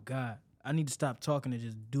 Oh, my God. I need to stop talking and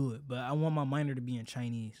just do it. But I want my minor to be in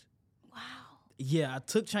Chinese. Wow. Yeah, I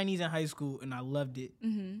took Chinese in high school and I loved it.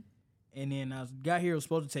 Mm-hmm. And then I got here, I was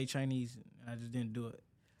supposed to take Chinese, and I just didn't do it.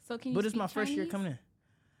 So can you But it's my Chinese? first year coming in.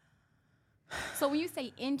 So when you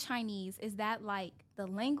say in Chinese, is that like the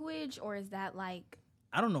language or is that like...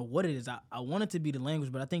 I don't know what it is. I want it to be the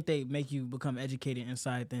language, but I think they make you become educated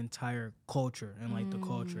inside the entire culture and like the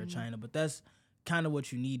culture of China. But that's kind of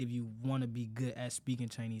what you need if you want to be good at speaking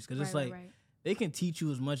Chinese. Because it's like they can teach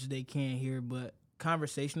you as much as they can here, but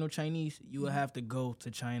conversational Chinese, you will have to go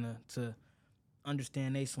to China to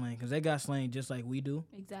understand their slang because they got slang just like we do.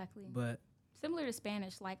 Exactly. But similar to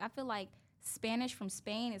Spanish. Like, I feel like Spanish from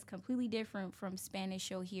Spain is completely different from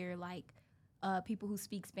Spanish you'll hear, like, people who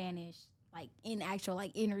speak Spanish, like, in actual,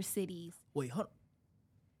 like, inner cities. Wait, hold on.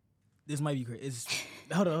 This might be crazy.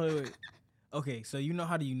 Hold on, wait. Okay, so you know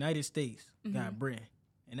how the United States got Britain,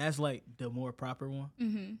 and that's, like, the more proper one?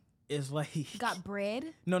 Mm-hmm. It's like... Got bread?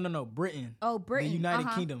 No, Britain. Oh, Britain. The United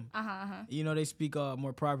Kingdom. You know, they speak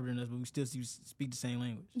more proper than us, but we still speak the same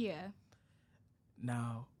language. Yeah.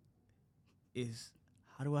 Now,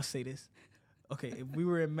 how do I say this? Okay, if we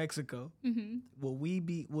were in Mexico,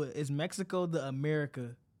 is Mexico the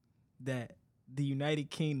America that the United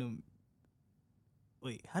Kingdom...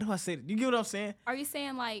 Wait, how do I say it? You get what I'm saying? Are you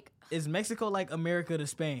saying like... Is Mexico like America to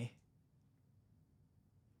Spain?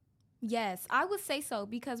 Yes, I would say so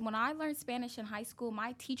because when I learned Spanish in high school,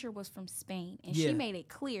 my teacher was from Spain, and she made it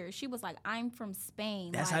clear. She was like, "I'm from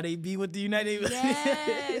Spain." That's like, how they be with the United.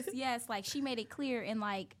 Yes. Like she made it clear, and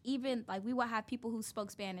like even like we would have people who spoke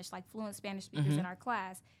Spanish, like fluent Spanish speakers in our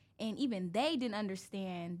class, and even they didn't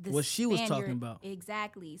understand what she was talking about.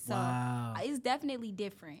 Exactly. So wow. It's definitely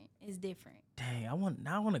different. It's different. Dang, I want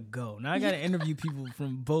to go. Now I got to interview people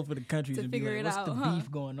from both of the countries and be like, "What's the beef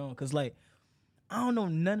going on?" Because like. I don't know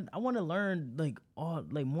nothing. I want to learn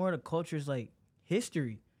more of the culture's like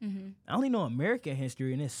history. Mm-hmm. I only know American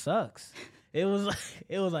history and it sucks. It was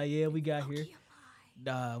like yeah, we got here.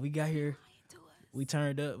 We got here. We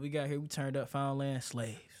turned up. We got here. We turned up. Found land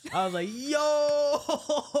slaves. I was like, yo.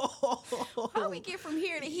 How we get from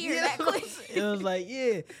here to here that quick? It was like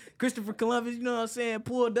Christopher Columbus. You know what I'm saying?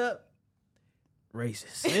 Pulled up.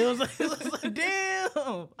 Racist. It was like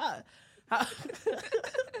damn.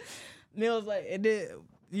 And it was like, and then,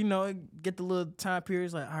 you know, get the little time period.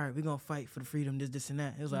 It's like, all right, we're going to fight for the freedom, this, and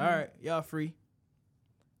that. It was like, all right, y'all free.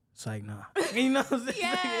 It's like, nah. You know what I'm saying?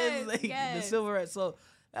 Yes, it's like the civil rights. So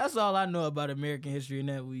that's all I know about American history, and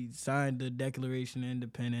that we signed the Declaration of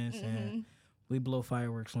Independence, and we blow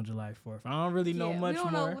fireworks on July 4th. I don't really know much more.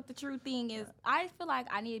 We don't know what the true thing is. I feel like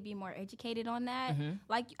I need to be more educated on that.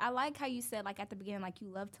 Like, I like how you said, like, at the beginning, like, you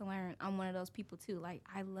love to learn. I'm one of those people, too. Like,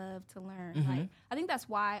 I love to learn. Like, I think that's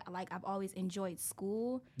why, like, I've always enjoyed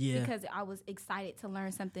school. Yeah. Because I was excited to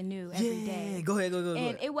learn something new every day. Yeah, go ahead.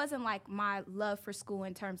 And it wasn't, like, my love for school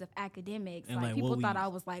in terms of academics. And like people thought I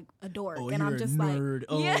was, like, a dork. Oh, and I'm just nerd.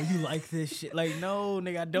 Like, you like this shit. Like, no,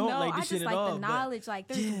 nigga, I don't like this shit at all. I just like the knowledge. Like,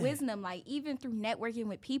 there's wisdom. Like, even through networking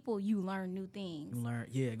with people, you learn new things.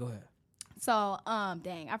 Go ahead. So,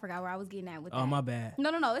 dang, I forgot where I was getting at with that. Oh, my bad.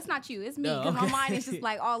 No, it's not you. It's me, because my mind is just,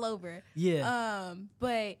 like, all over. Yeah.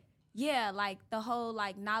 But, yeah, like, the whole,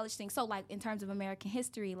 like, knowledge thing. So, like, in terms of American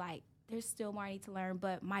history, like, there's still more I need to learn,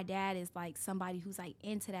 but my dad is, like, somebody who's, like,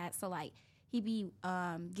 into that. So, like, he be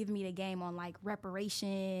giving me the game on, like,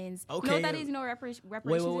 reparations. Okay. You know what that is? You know what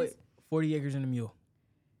reparations wait. is? 40 Acres and a Mule.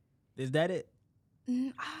 Is that it?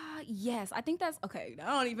 Yes, I think that's okay. I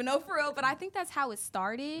don't even know for real, but I think that's how it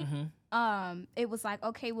started. It was like,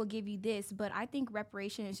 okay, we'll give you this, but I think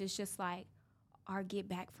reparations is just like our get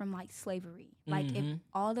back from like slavery. Like if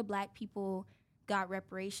all the black people got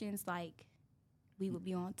reparations, like we would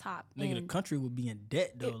be on top. Nigga, the country would be in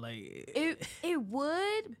debt though. It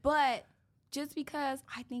would, but just because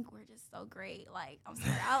I think we're just so great. Like I'm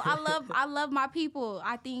sorry, I love my people.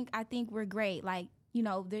 I think we're great. Like. You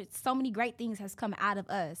know, there's so many great things has come out of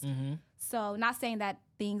us. So not saying that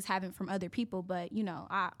things haven't from other people, but, you know,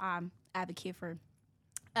 I'm advocate for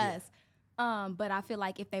us. But I feel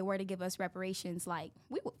like if they were to give us reparations, like,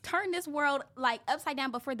 we would turn this world, like, upside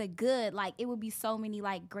down, but for the good. Like, it would be so many,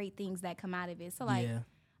 like, great things that come out of it. So, like,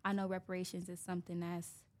 I know reparations is something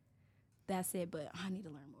that's it, but I need to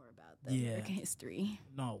learn more about the American history.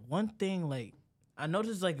 No, one thing, like, I know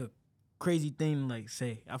this is, like, a crazy thing, like,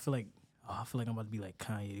 say, I feel like I'm about to be like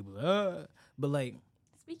Kanye, but like...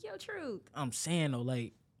 Speak your truth. I'm saying, though,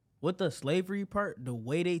 like, with the slavery part, the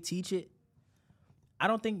way they teach it, I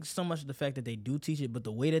don't think so much the fact that they do teach it, but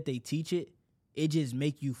the way that they teach it, it just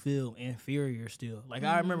make you feel inferior still. Like,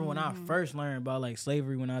 I remember when I first learned about, like,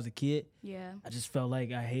 slavery when I was a kid, I just felt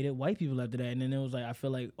like I hated white people after that. And then it was like, I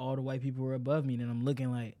feel like all the white people were above me, and I'm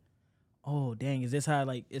looking like, oh, dang, is this how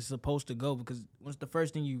like it's supposed to go? Because what's the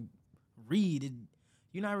first thing you read,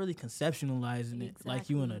 you're not really conceptualizing it like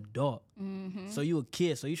you an adult. Mm-hmm. So you a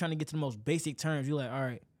kid, so you're trying to get to the most basic terms. You're like, all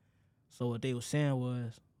right, so what they were saying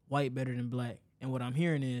was white better than black. And what I'm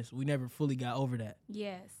hearing is we never fully got over that.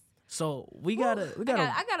 Yes. So we gotta.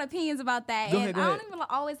 I got opinions about that, go and ahead. I don't even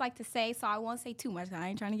always like to say, so I won't say too much. I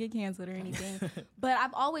ain't trying to get canceled or anything. But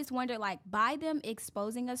I've always wondered, like, by them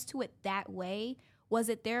exposing us to it that way, was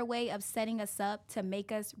it their way of setting us up to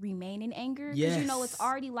make us remain in anger? Because you know it's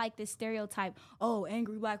already like this stereotype. Oh,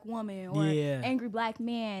 angry black woman or angry black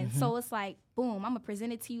man. Mm-hmm. So it's like, boom, I'm gonna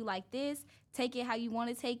present it to you like this. Take it how you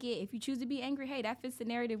want to take it. If you choose to be angry, hey, that fits the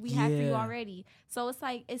narrative we have for you already. So it's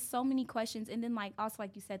like, it's so many questions. And then like, also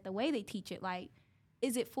like you said, the way they teach it, like,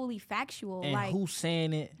 is it fully factual? And like, who's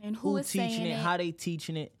saying it? And who's teaching it? How they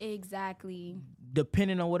teaching it? Exactly.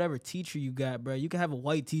 Depending on whatever teacher you got, bro. You can have a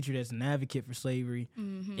white teacher that's an advocate for slavery,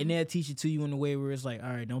 and they'll teach it to you in a way where it's like, all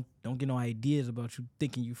right, don't get no ideas about you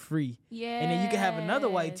thinking you free. Yeah. And then you can have another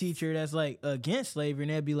white teacher that's like against slavery,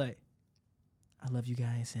 and they'll be like, I love you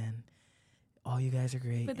guys, and all you guys are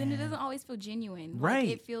great. But then it doesn't always feel genuine. Right.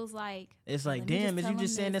 Like, it feels like... It's like, damn, is you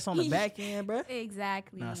just saying this on the back end, bro?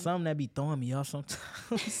 Exactly. Nah, something that be throwing me off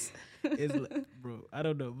sometimes. It's like, bro, I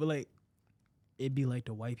don't know. But, like, it'd be like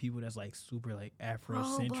the white people that's, like, super, like,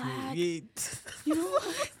 Afrocentric. Yeah. You know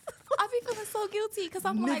what? I be feeling so guilty because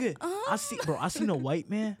I'm like, I seen a white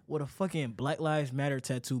man with a fucking Black Lives Matter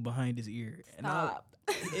tattoo behind his ear. Stop.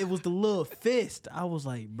 And it was the little fist. I was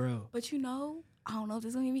like, bro. But you know, I don't know if this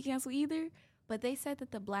is going to be canceled either, but they said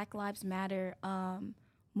that the Black Lives Matter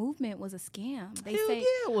movement was a scam. They say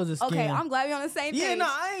it was a scam. Okay, I'm glad we're on the same page. Yeah, no,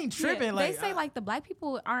 I ain't tripping. Yeah, like they say like the black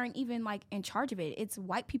people aren't even like in charge of it. It's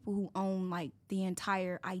white people who own like the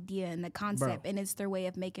entire idea and the concept, and it's their way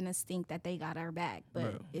of making us think that they got our back.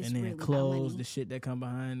 But it's and then really clothes, the shit that come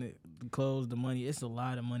behind it, the clothes, the money. It's a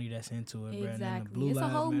lot of money that's into it, bro. Exactly, it's a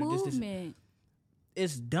whole movement.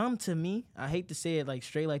 It's dumb to me. I hate to say it like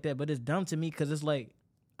straight like that, but it's dumb to me because it's like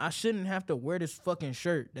I shouldn't have to wear this fucking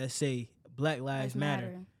shirt that say Black Lives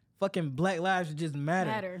Matter. Fucking Black lives just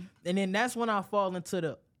matter. And then that's when I fall into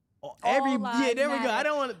the there we go. I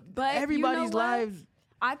don't want to, everybody's you know lives.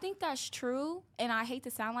 I think that's true, and I hate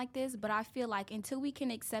to sound like this, but I feel like until we can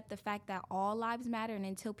accept the fact that all lives matter, and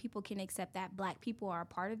until people can accept that black people are a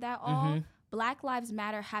part of that all, Black Lives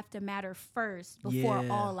Matter have to matter first before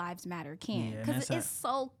all lives matter can. Because it's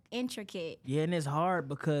so intricate. Yeah, and it's hard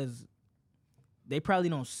because they probably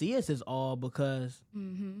don't see us as all because,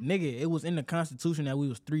 nigga, it was in the Constitution that we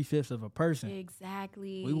was 3/5 of a person.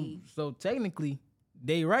 Exactly. So technically,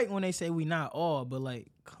 they right when they say we not all, but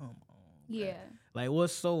like, come on. Yeah. Man. Like,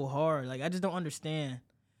 what's so hard? Like, I just don't understand.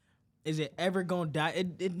 Is it ever gonna die?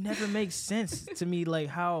 It never makes sense to me, like,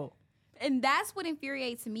 how... And that's what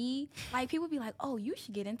infuriates me. Like, people be like, oh, you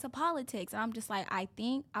should get into politics. And I'm just like, I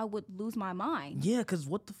think I would lose my mind. Yeah, because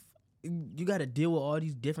what the... you got to deal with all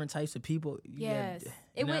these different types of people. Yes.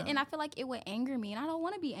 It would, and I feel like it would anger me, and I don't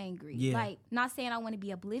want to be angry. Yeah. Like, not saying I want to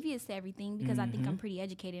be oblivious to everything, because I think I'm pretty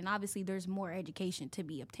educated, and obviously there's more education to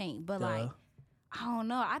be obtained. But, like, I don't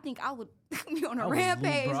know. I think I would be on a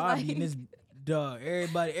rampage. Bro, like, this,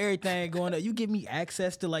 everything going up. You give me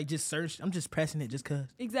access to, like, just search. I'm just pressing it just because.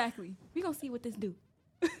 Exactly. We going to see what this do.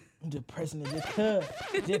 I'm just pressing it just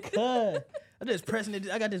because. I'm just pressing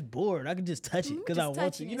it. I got this board. I can just touch it because I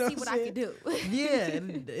want to. You know what I'm saying? See what I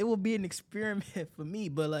can do. Yeah, it will be an experiment for me.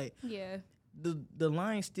 But like, yeah, the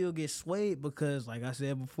line still gets swayed because, like I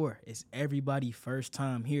said before, it's everybody first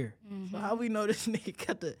time here. So how we know this nigga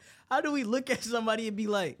got the? How do we look at somebody and be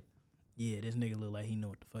like, yeah, this nigga look like he know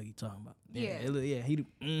what the fuck he talking about? He do.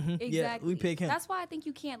 Exactly. Yeah, we pick him. That's why I think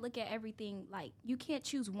you can't look at everything like you can't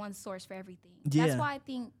choose one source for everything. Yeah. That's why I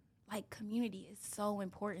think. Like, community is so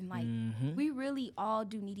important. Like, we really all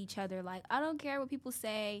do need each other. Like, I don't care what people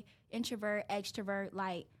say, introvert, extrovert.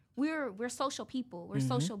 Like, we're social people. We're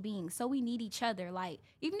social beings. So we need each other. Like,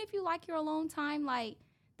 even if you like your alone time, like,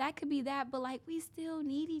 that could be that. But, like, we still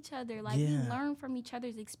need each other. Like, we learn from each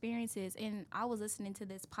other's experiences. And I was listening to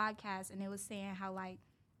this podcast, and it was saying how, like,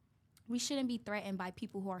 we shouldn't be threatened by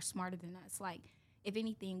people who are smarter than us. Like, if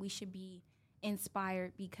anything, we should be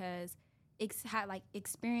inspired because like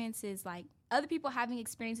experiences, like other people having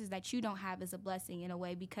experiences that you don't have is a blessing in a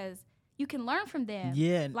way because you can learn from them.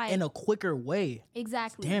 Yeah, like, in a quicker way.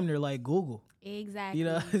 Exactly. Damn, they're like Google. Exactly. You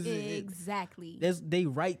know, exactly. They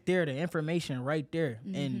right there, the information right there,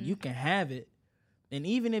 and you can have it. And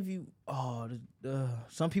even if you,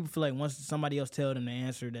 some people feel like once somebody else tell them the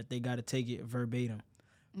answer that they got to take it verbatim.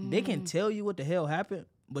 They can tell you what the hell happened,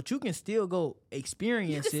 but you can still go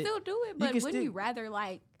experience it. You can still do it, but wouldn't you rather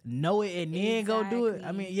like know it and then go do it.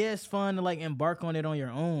 I mean, yeah, it's fun to like embark on it on your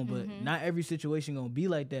own, but not every situation gonna be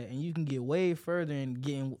like that. And you can get way further and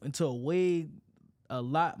get into a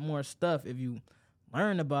lot more stuff if you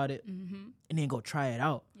learn about it and then go try it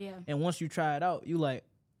out. Yeah. And once you try it out, you like,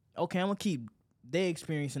 okay, I'm gonna keep their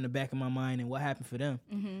experience in the back of my mind and what happened for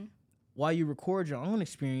them. While you record your own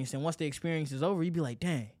experience, and once the experience is over, you be like,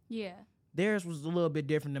 dang. Yeah. Theirs was a little bit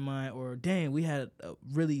different than mine, or dang, we had a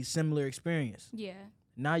really similar experience. Yeah.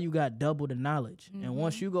 Now you got double the knowledge. And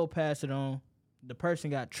once you go pass it on, the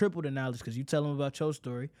person got triple the knowledge because you tell them about your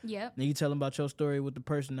story. Yep. Then you tell them about your story with the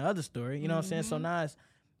person, the other story. You know what I'm saying? So now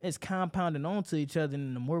it's compounding onto each other,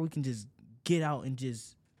 and the more we can just get out and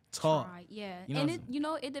just talk. Yeah. You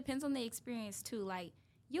know, it depends on the experience too. Like,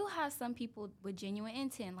 you'll have some people with genuine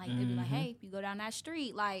intent. Like, they'll be like, hey, if you go down that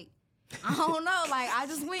street, like, I don't know. Like, I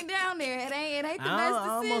just went down there. It ain't the best decision. I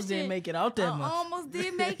almost didn't make it out that much. I almost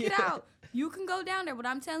did make it out. You can go down there, but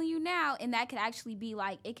I'm telling you now, and that could actually be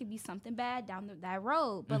like, it could be something bad down that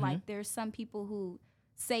road. But like, there's some people who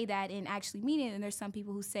say that and actually mean it, and there's some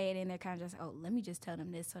people who say it and they're kind of just, oh, let me just tell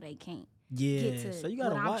them this so they can't. Yeah, so you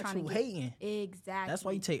gotta watch who hating. Exactly. That's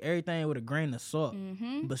why you take everything with a grain of salt,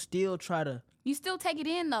 but still try to. You still take it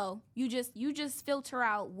in though. You just filter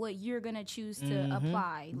out what you're gonna choose to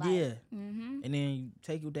apply. Like, yeah, and then you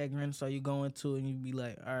take it with that grain of salt. You go into it and you be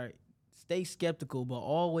like, all right, stay skeptical, but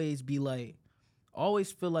always feel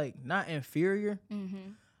like not inferior.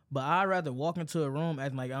 But I'd rather walk into a room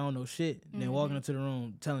acting like I don't know shit than walking into the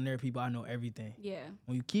room telling their people I know everything. Yeah.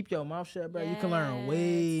 When you keep your mouth shut, bro, you can learn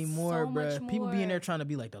way more, so bro. People be in there trying to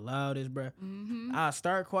be like the loudest, bro. I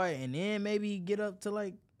start quiet and then maybe get up to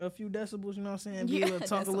like a few decibels, you know what I'm saying? Be able to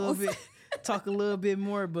talk a little bit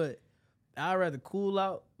more, but I'd rather cool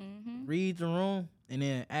out, read the room, and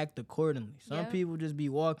then act accordingly. Some people just be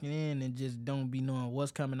walking in and just don't be knowing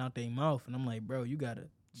what's coming out their mouth. And I'm like, bro, you gotta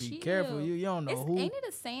be careful. You don't know who. Ain't it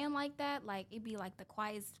a saying like that? Like, it'd be like the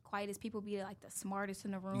quietest people be like the smartest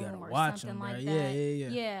in the room, you gotta or watch something them, like bro. that.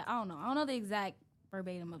 Yeah. I don't know the exact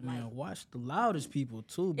verbatim of like. Watch the loudest people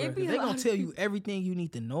too, bro. Because they gonna tell you everything you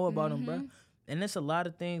need to know about them, bro. And there's a lot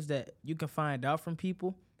of things that you can find out from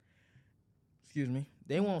people. Excuse me.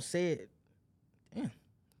 They won't say it. Damn.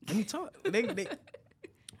 Let me talk.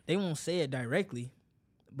 They won't say it directly,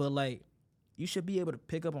 but like, you should be able to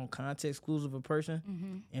pick up on context clues of a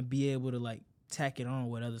person and be able to like tack it on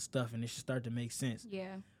with other stuff, and it should start to make sense.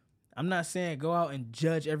 Yeah. I'm not saying go out and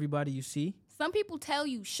judge everybody you see. Some people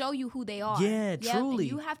show you who they are. Yeah, truly.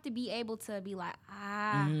 And you have to be able to be like,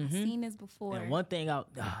 I've seen this before. And one thing how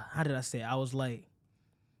did I say? I was like,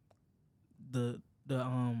 that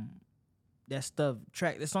stuff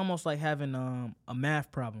track. It's almost like having a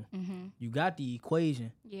math problem. You got the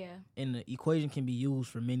equation, and the equation can be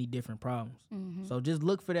used for many different problems. So just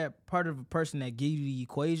look for that part of a person that gives you the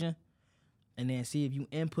equation, and then see if you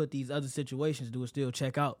input these other situations, do it still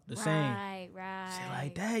check out the same. Right. Shit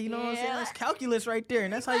like that, you know what I'm saying? That's calculus right there,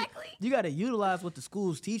 and that's how you got to utilize what the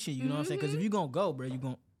school's teaching you. You know what I'm saying? Because if you're gonna go, bro,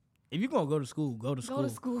 if you're gonna go to school, go to school. Go to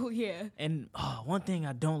school, yeah. And one thing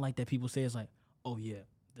I don't like that people say is like, oh yeah,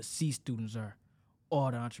 the C students are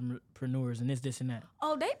all the entrepreneurs and this and that.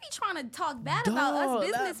 Oh, they be trying to talk bad about us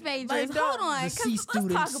business majors. Like, hold on, the C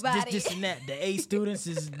students, let's talk about this and that. The A students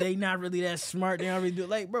they not really that smart. They don't really do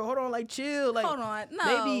like, bro. Hold on, like chill. Like, hold on,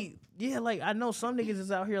 no. They be like I know some niggas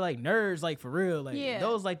is out here like nerds, like for real. Like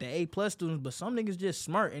those like the A+ students, but some niggas just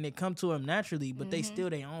smart and it come to them naturally. But they still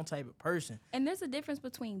their own type of person. And there's a difference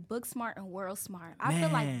between book smart and world smart. I feel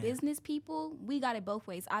like business people, we got it both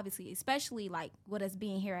ways. Obviously, especially like with us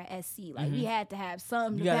being here at SC, like we had to have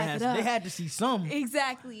some to back it up. They had to see some.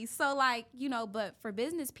 Exactly. So like, but for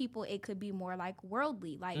business people, it could be more like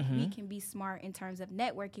worldly. Like we can be smart in terms of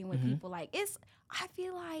networking with people. Like I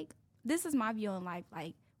feel like this is my view in life.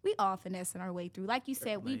 Like, we all finessing our way through. Like you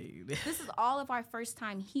said, this is all of our first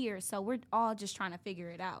time here, so we're all just trying to figure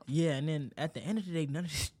it out. Yeah, and then at the end of the day, none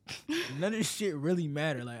of this shit really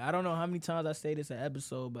matter. Like, I don't know how many times I say this an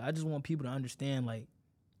episode, but I just want people to understand, like,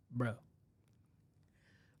 bro,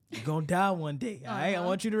 you're gonna die one day. All right? I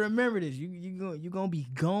want you to remember this. You gonna be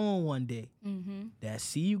gone one day. That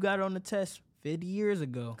C you got on the test 50 years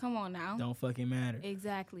ago. Come on now. Don't fucking matter.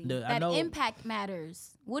 Exactly. That impact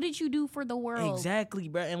matters. What did you do for the world? Exactly,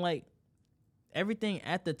 bro. And like, everything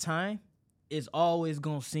at the time is always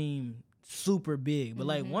gonna seem super big. But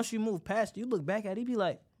like, once you move past it, you look back at it, you be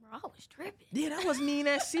like, bro, I was tripping. Yeah, that wasn't even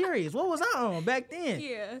that serious. What was I on back then?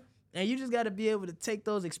 Yeah. And you just gotta be able to take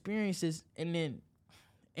those experiences and then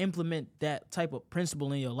implement that type of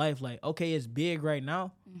principle in your life. Like, okay, it's big right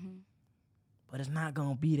now. But it's not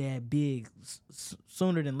going to be that big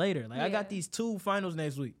sooner than later. Like, I got these 2 finals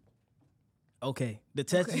next week. Okay, the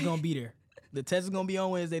test is gonna be there. The test is gonna be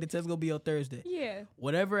on Wednesday. The test is gonna be on Thursday. Yeah.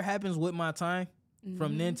 Whatever happens with my time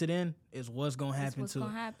from then to then is what's gonna happen too.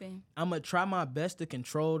 I'm gonna try my best to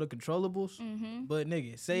control the controllables. But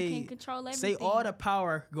nigga, say all the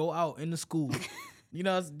power go out in the school. You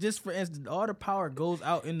know, just for instance, all the power goes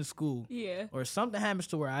out in the school. Yeah. Or something happens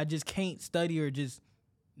to where I just can't study or just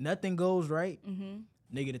nothing goes right.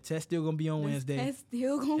 Nigga, the test still gonna be on Wednesday.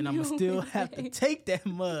 And I'm gonna still have to take that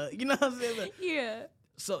mug. You know what I'm saying? Like, yeah.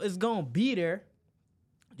 So it's gonna be there.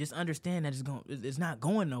 Just understand that it's not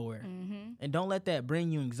going nowhere. And don't let that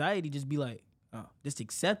bring you anxiety. Just be like, oh, just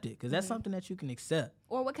accept it. Because that's something that you can accept.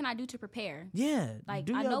 Or what can I do to prepare? Yeah. Like,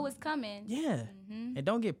 I know it's coming. Yeah. And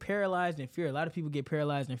don't get paralyzed in fear. A lot of people get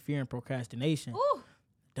paralyzed in fear and procrastination. Ooh.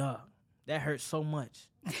 Dog, that hurts so much.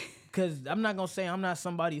 Because I'm not going to say I'm not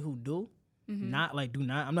somebody who do. I'm not going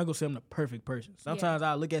to say I'm the perfect person. Sometimes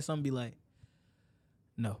I look at something and be like,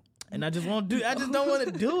 no. And I just don't want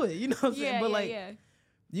to do it. You know what I'm saying? But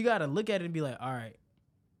you got to look at it and be like, all right,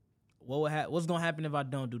 what's going to happen if I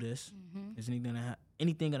don't do this? Is anything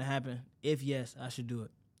going to happen? If yes, I should do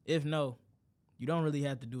it. If no, you don't really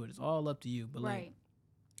have to do it. It's all up to you. But like,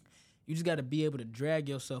 you just got to be able to drag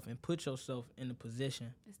yourself and put yourself in a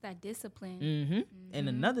position. It's that discipline. And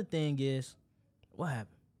another thing is, what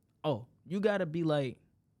happened? Oh, you got to be like,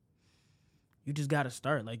 you just got to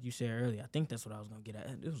start, like you said earlier. I think that's what I was going to get at.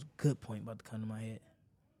 It was a good point about to come to my head.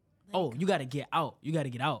 You got to get out. You got to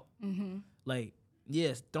get out. Like,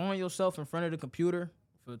 yes, throwing yourself in front of the computer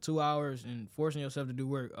for 2 hours and forcing yourself to do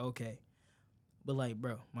work, okay. But like,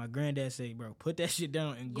 bro, my granddad said, bro, put that shit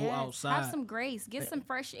down and go outside. Have some grace. Get some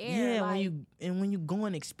fresh air. Yeah, when you go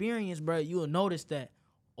and experience, bro, you will notice that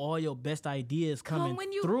all your best ideas coming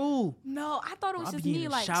through. No, I thought it was just me,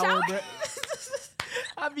 like, shower. Bro.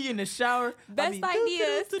 I be in the shower. Best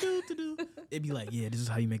ideas. It'd be like, yeah, this is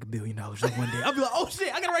how you make $1 billion just one day. I'll be like, oh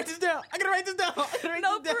shit, I gotta write this down.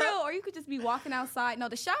 No, for real. Or you could just be walking outside. No,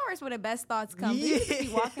 the shower is where the best thoughts come. Yeah. You could just be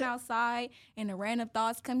walking outside and the random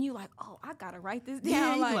thoughts come. You like, oh, I gotta write this down.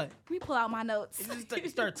 Yeah, like, let me pull out my notes. Just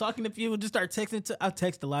start talking to people. Just start texting. I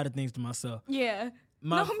text a lot of things to myself. Yeah.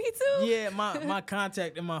 No, me too. Yeah, my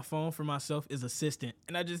contact in my phone for myself is assistant.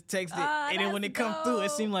 And I just text it. And then when it comes through,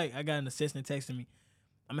 it seemed like I got an assistant texting me.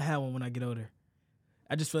 I'm going to have one when I get older.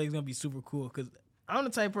 I just feel like it's going to be super cool because I'm the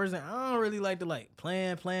type of person, I don't really like to like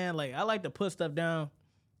plan. Like I like to put stuff down,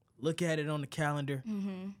 look at it on the calendar.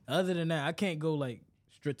 Other than that, I can't go like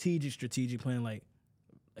strategic plan. Like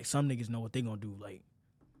some niggas know what they going to do. Like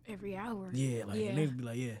every hour. Yeah, like niggas be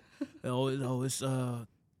like, yeah. It's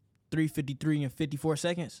 3:53 and 54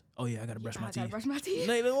 seconds. Oh yeah, I gotta brush my teeth.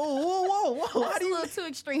 Like, whoa. That's a little too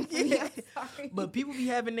extreme for me. I'm sorry. But people be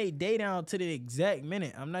having their day down to the exact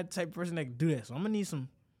minute. I'm not the type of person that can do that, so I'm gonna need some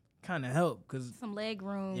kind of help. Some leg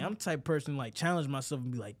room. Yeah, I'm the type of person like challenge myself and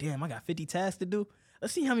be like, damn, I got 50 tasks to do.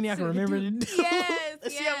 Let's see how many I can remember to do.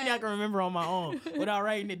 Let's see how many I can remember on my own without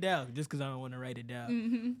writing it down, just because I don't want to write it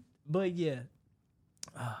down. But yeah.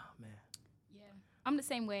 Oh man. Yeah, I'm the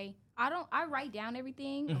same way. I write down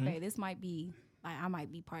everything. Okay, this might be, like, I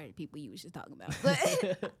might be part of the people you was just talking about.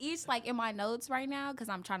 But each, like, in my notes right now, because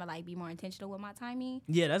I'm trying to, like, be more intentional with my timing.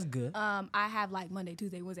 Yeah, that's good. I have, like, Monday,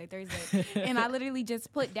 Tuesday, Wednesday, Thursday. And I literally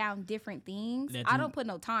just put down different things. I don't put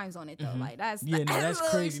no times on it, though. Like, that's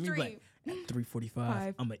crazy. Me like, at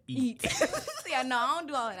 3:45, I'm going to eat. Yeah, no, I don't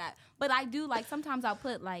do all of that. But I do, like, sometimes I'll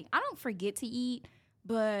put, like, I don't forget to eat.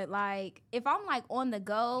 But, like, if I'm, like, on the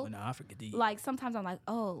go. No, I forget to eat. Like, sometimes I'm like,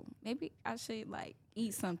 oh, maybe I should, like,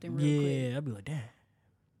 eat something real quick. Yeah, I'll be like, damn.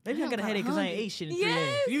 Maybe I got a headache because I ain't ate shit in 3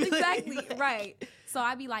 days. Yes, exactly. Right. So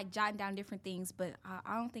I be, like, jotting down different things. But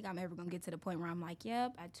I don't think I'm ever going to get to the point where I'm like,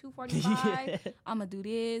 yep, at 2:45, I'm going to do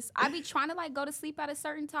this. I be trying to, like, go to sleep at a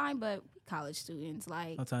certain time. But college students,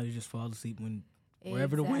 like. Sometimes you just fall asleep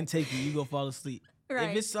wherever the wind take you go fall asleep. Right.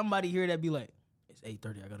 If it's somebody here that be like, it's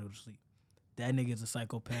 8:30, I got to go to sleep. That nigga is a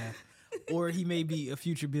psychopath. Or he may be a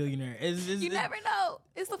future billionaire. You never know.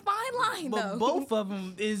 It's a fine line, though. But both of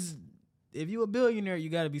them is, if you a billionaire, you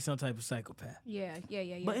got to be some type of psychopath. Yeah.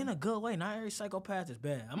 But in a good way. Not every psychopath is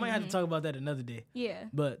bad. I might have to talk about that another day. Yeah.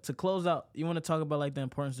 But to close out, you want to talk about, like, the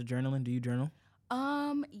importance of journaling? Do you journal?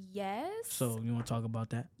 Yes. So you want to talk about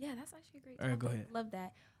that? Yeah, that's actually a great topic. All right, go ahead. Love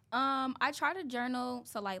that. I try to journal.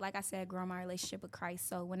 So, like I said, grow my relationship with Christ.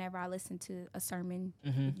 So whenever I listen to a sermon,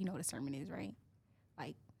 you know what a sermon is, right?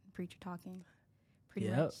 Like preacher talking. Pretty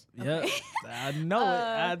much. Okay. Yep. I know it.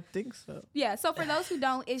 I think so. Yeah. So for those who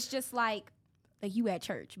don't, it's just like you at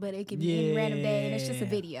church, but it could be any random day, and it's just a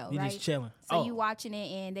video, you right? Just chilling. So you watching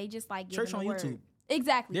it, and they just like giving church on the word. YouTube.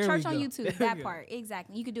 Exactly. Church on YouTube, that part.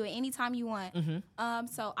 Exactly. You could do it anytime you want. Mm-hmm.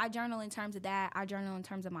 So I journal in terms of that. I journal in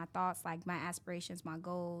terms of my thoughts, like my aspirations, my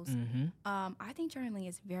goals. Mm-hmm. I think journaling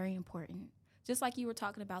is very important. Just like you were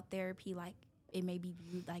talking about therapy, like it may be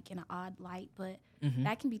viewed like in an odd light, but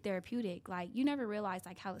that can be therapeutic. Like you never realize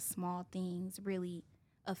like how the small things really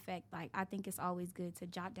affect. Like I think it's always good to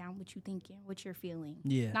jot down what you're thinking, what you're feeling.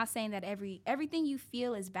 Yeah. Not saying that everything you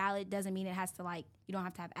feel is valid doesn't mean it has to like you don't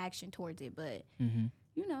have to have action towards it, but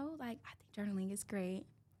you know, like I think journaling is great.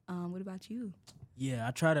 What about you? Yeah,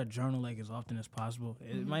 I try to journal like as often as possible.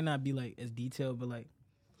 It might not be like as detailed, but like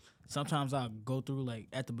sometimes I'll go through like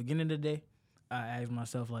at the beginning of the day, I ask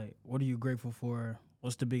myself like, what are you grateful for?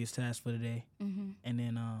 What's the biggest task for the day? And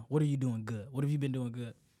then what are you doing good? What have you been doing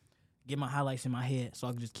good? Get my highlights in my head so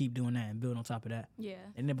I can just keep doing that and build on top of that. Yeah.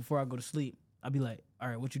 And then before I go to sleep, I'll be like, all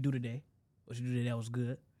right, what you do today? What you do today that was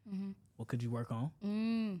good? What could you work on?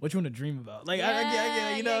 What you want to dream about? Like, I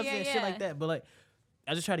get, you know what I'm saying? Shit like that. But like,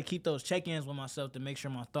 I just try to keep those check-ins with myself to make sure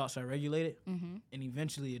my thoughts are regulated. And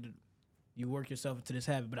eventually you work yourself into this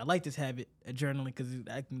habit. But I like this habit at journaling because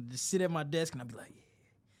I can just sit at my desk and I'll be like,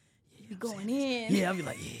 you going in. Yeah, I'll be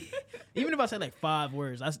like, yeah. Even if I say like 5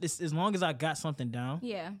 words, as long as I got something down.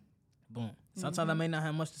 Yeah. Boom. Sometimes I may not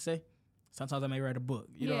have much to say. Sometimes I may write a book.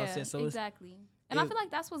 You know what I'm saying? So exactly. And I feel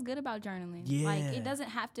like that's what's good about journaling. Yeah. Like, it doesn't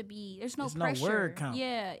have to be, there's no pressure. No word count.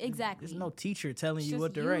 Yeah, exactly. There's no teacher telling you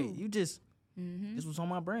what to write. You just, this was on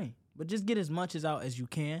my brain. But just get as much out as you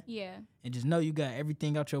can. Yeah. And just know you got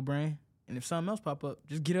everything out your brain. And if something else pop up,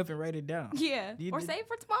 just get up and write it down. Yeah. Or save it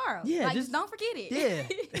for tomorrow. Yeah. Like, just don't forget it.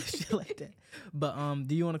 Yeah. Shit like that. But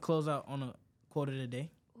do you want to close out on a quote of the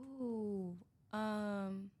day? Ooh.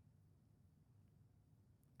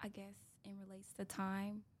 I guess it relates to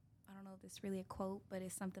time. I don't know if it's really a quote, but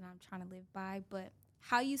it's something I'm trying to live by. But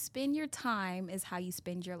how you spend your time is how you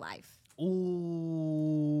spend your life. Ooh,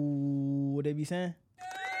 what they be saying?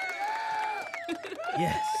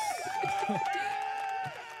 Yes.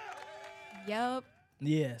 Yup.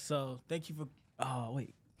 Yeah, so thank you for... Oh,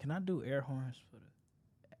 wait. Can I do air horns for the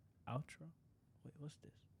outro? Wait, what's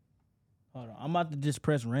this? Hold on. I'm about to just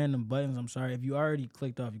press random buttons. I'm sorry. If you already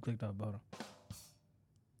clicked off, you clicked off. Hold on.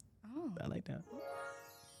 Oh. I like that.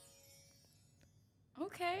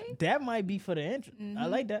 Okay. That might be for the intro. I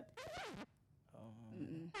like that.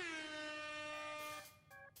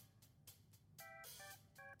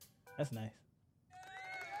 That's nice.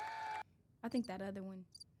 I think that other one,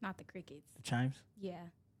 not the crickets. The chimes? Yeah.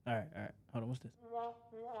 All right. Hold on, what's this? Oh,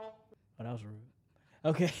 that was rude.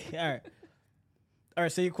 Okay, all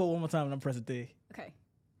right, say your quote one more time and I'm pressing 3. Okay.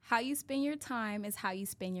 How you spend your time is how you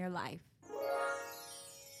spend your life.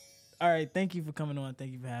 All right, thank you for coming on.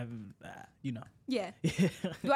 Thank you for having, Yeah.